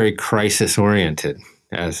 we are very crisis oriented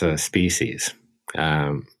as a species.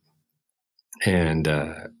 I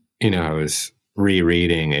was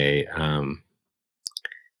rereading a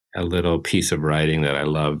little piece of writing that I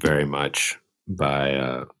love very much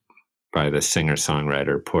by the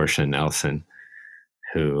singer-songwriter Portia Nelson,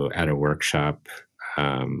 who at a workshop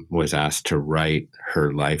was asked to write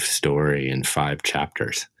her life story in 5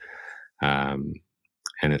 chapters. And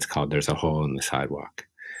it's called There's a Hole in the Sidewalk.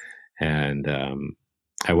 And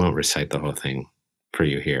I won't recite the whole thing for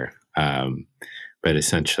you here. But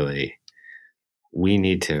essentially, we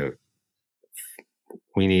need to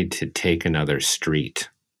take another street.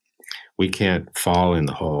 We can't fall in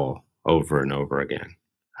the hole over and over again.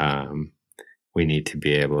 We need to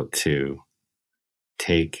be able to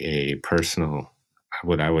take a personal,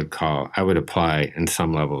 I would apply in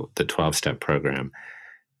some level the 12-step program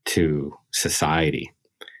to society,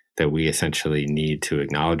 that we essentially need to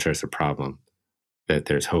acknowledge there's a problem, that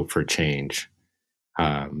there's hope for change,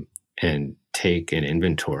 and take an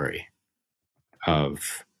inventory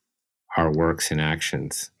of our works and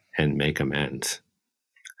actions and make amends.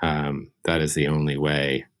 That is the only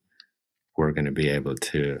way we're going to be able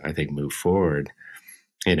to, I think, move forward,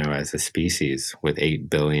 as a species with 8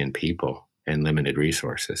 billion people and limited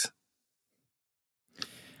resources.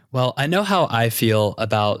 Well, I know how I feel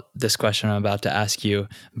about this question I'm about to ask you,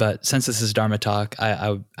 but since this is Dharma Talk,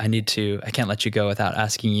 I can't let you go without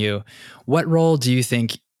asking you, what role do you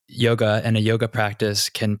think yoga and a yoga practice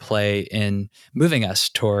can play in moving us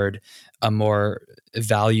toward a more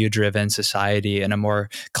value-driven society and a more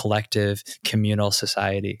collective communal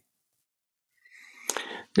society?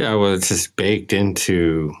 Yeah, well, it's just baked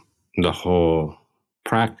into the whole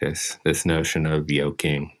practice, this notion of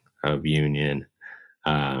yoking, of union.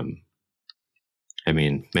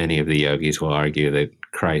 Many of the yogis will argue that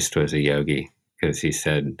Christ was a yogi because he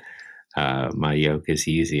said, my yoke is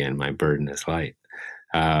easy and my burden is light.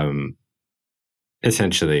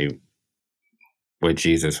 Essentially, what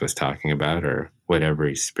Jesus was talking about, or what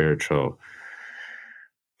every spiritual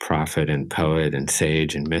prophet and poet and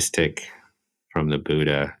sage and mystic, from the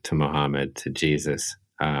Buddha to Muhammad to Jesus,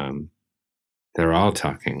 they're all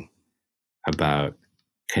talking about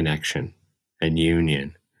connection and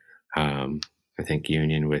union. I think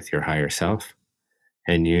union with your higher self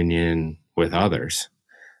and union with others.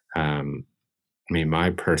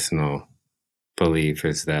 My personal belief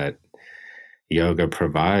is that yoga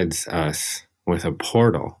provides us with a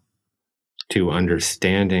portal to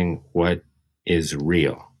understanding what is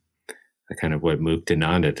real. Kind of what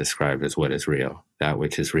Muktananda described as what is real. That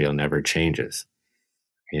which is real never changes.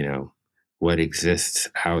 What exists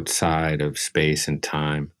outside of space and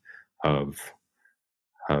time, of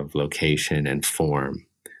location and form.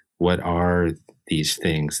 What are these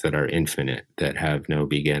things that are infinite, that have no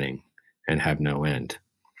beginning and have no end?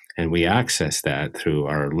 And we access that through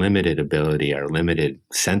our limited ability, our limited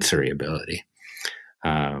sensory ability.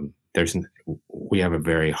 We have a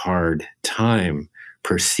very hard time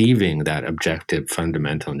perceiving that objective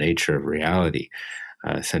fundamental nature of reality,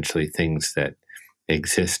 essentially things that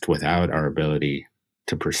exist without our ability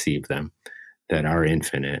to perceive them, that are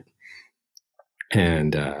infinite.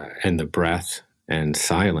 And the breath and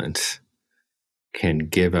silence can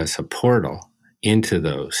give us a portal into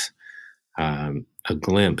those, a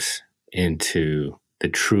glimpse into the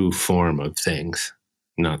true form of things,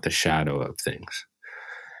 not the shadow of things,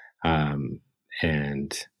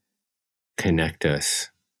 and connect us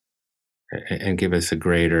and give us a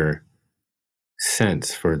greater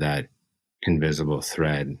sense for that invisible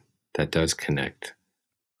thread that does connect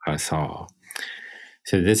us all.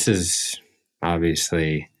 So this is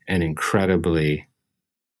obviously an incredibly,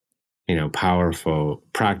 powerful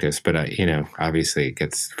practice, but obviously it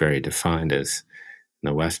gets very defined as in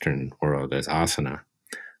the Western world as asana.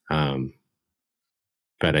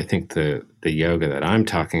 But I think the yoga that I'm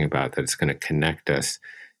talking about, that's going to connect us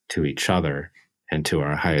to each other and to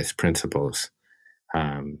our highest principles,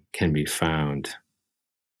 can be found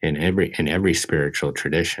in every spiritual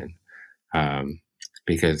tradition,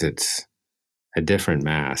 because it's a different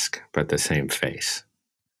mask but the same face.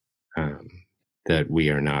 That we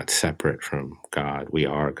are not separate from God, we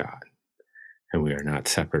are God, and we are not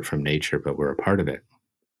separate from nature, but we're a part of it.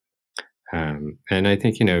 And I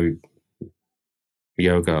think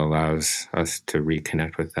yoga allows us to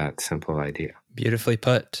reconnect with that simple idea. Beautifully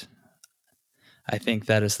put. I think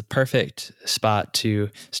that is the perfect spot to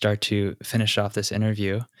start to finish off this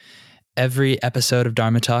interview. Every episode of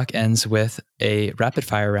Dharma Talk ends with a rapid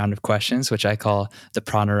fire round of questions, which I call the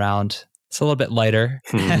Prana round. It's a little bit lighter.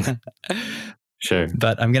 Sure.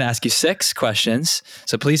 But I'm going to ask you 6 questions.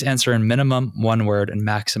 So please answer in minimum 1 word and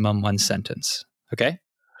maximum 1 sentence. Okay?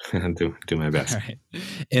 I'll do my best. All right.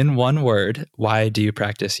 In 1 word, why do you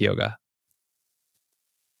practice yoga?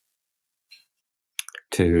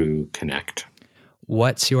 To connect.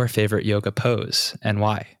 What's your favorite yoga pose and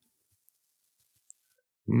why?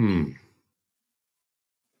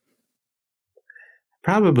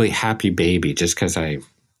 Probably happy baby, just because I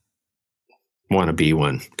want to be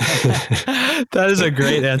one. That is a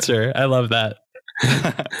great answer. I love that.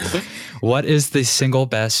 What is the single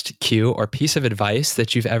best cue or piece of advice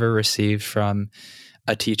that you've ever received from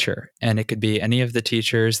a teacher? And it could be any of the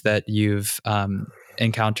teachers that you've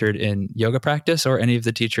encountered in yoga practice, or any of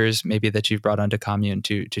the teachers maybe that you've brought onto Commune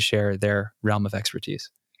to share their realm of expertise.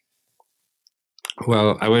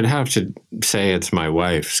 Well, I would have to say it's my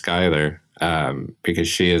wife, Skylar, because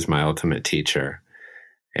she is my ultimate teacher.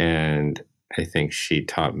 And I think she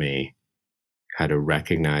taught me how to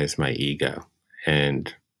recognize my ego.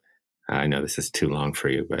 And I know this is too long for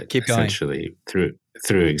you, but keep going. Essentially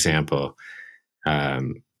through example,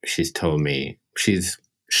 she's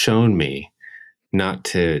shown me not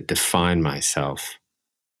to define myself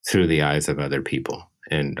through the eyes of other people.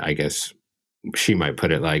 And I guess she might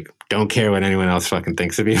put it like, don't care what anyone else fucking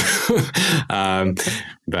thinks of you.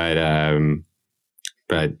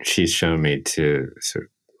 But she's shown me to sort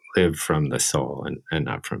of live from the soul and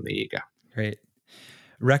not from the ego. Great.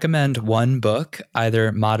 Recommend one book,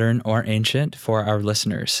 either modern or ancient, for our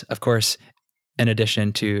listeners. Of course, in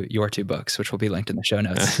addition to your 2 books, which will be linked in the show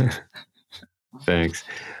notes. Thanks.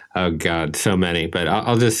 Oh God, so many. But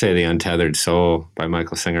I'll just say The Untethered Soul by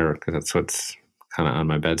Michael Singer, because that's what's kind of on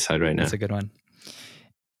my bedside right now. That's a good one.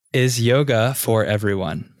 Is yoga for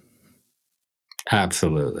everyone?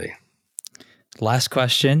 Absolutely. Last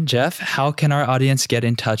question, Jeff. How can our audience get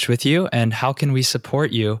in touch with you, and how can we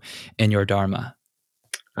support you in your Dharma?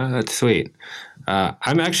 Oh, that's sweet.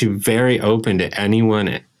 I'm actually very open to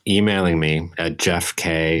anyone emailing me at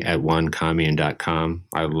jeffk@onecommune.com.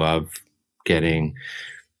 I love getting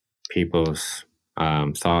people's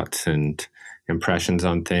thoughts and impressions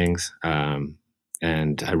on things.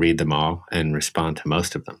 And I read them all and respond to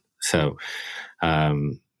most of them. So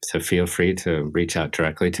feel free to reach out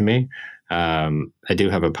directly to me. I do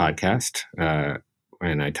have a podcast,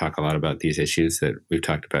 and I talk a lot about these issues that we've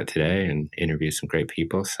talked about today and interview some great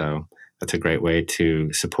people. So that's a great way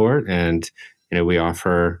to support. And, we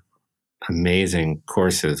offer amazing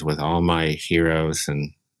courses with all my heroes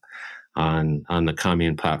and on the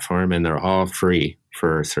Commune platform, and they're all free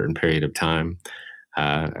for a certain period of time.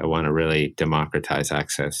 I want to really democratize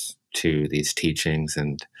access to these teachings.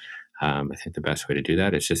 And I think the best way to do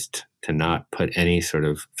that is just to not put any sort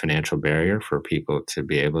of financial barrier for people to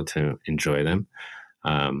be able to enjoy them.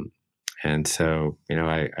 And so,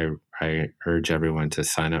 I urge everyone to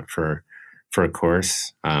sign up for a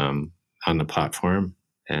course on the platform.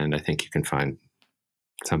 And I think you can find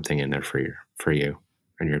something in there for you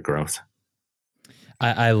and your growth.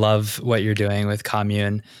 I love what you're doing with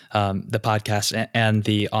Commune, the podcast and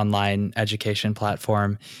the online education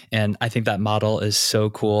platform. And I think that model is so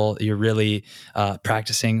cool. You're really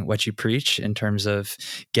practicing what you preach in terms of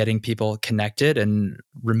getting people connected and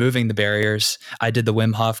removing the barriers. I did the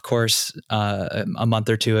Wim Hof course a month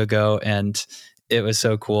or 2 ago, and it was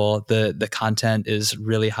so cool. The content is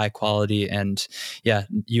really high quality, and yeah,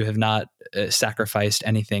 you have not sacrificed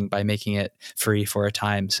anything by making it free for a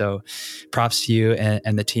time. So props to you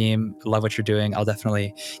and the team. Love what you're doing. I'll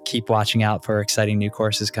definitely keep watching out for exciting new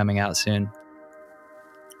courses coming out soon.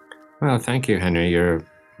 Well, thank you, Henry. You're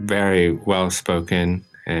very well spoken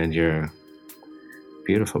and you're a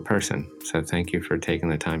beautiful person. So thank you for taking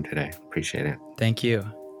the time today. Appreciate it. Thank you.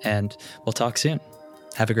 And we'll talk soon.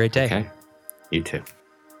 Have a great day. Okay. You too.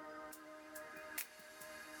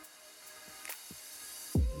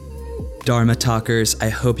 Dharma Talkers, I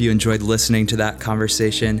hope you enjoyed listening to that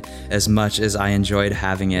conversation as much as I enjoyed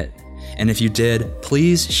having it. And if you did,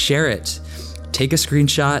 please share it. Take a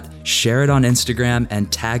screenshot, share it on Instagram,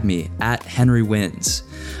 and tag me @HenryWins.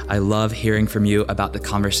 I love hearing from you about the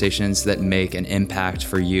conversations that make an impact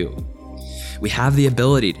for you. We have the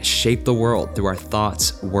ability to shape the world through our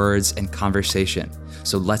thoughts, words, and conversation.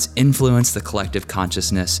 So let's influence the collective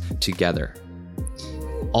consciousness together.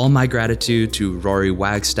 All my gratitude to Rory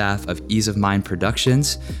Wagstaff of Ease of Mind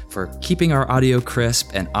Productions for keeping our audio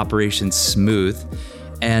crisp and operations smooth,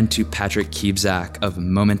 and to Patrick Kiebzak of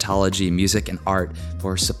Momentology Music and Art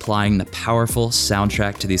for supplying the powerful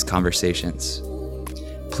soundtrack to these conversations.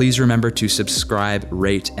 Please remember to subscribe,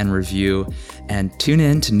 rate, and review, and tune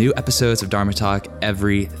in to new episodes of Dharma Talk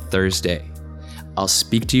every Thursday. I'll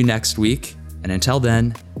speak to you next week, and until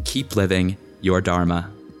then, keep living your Dharma.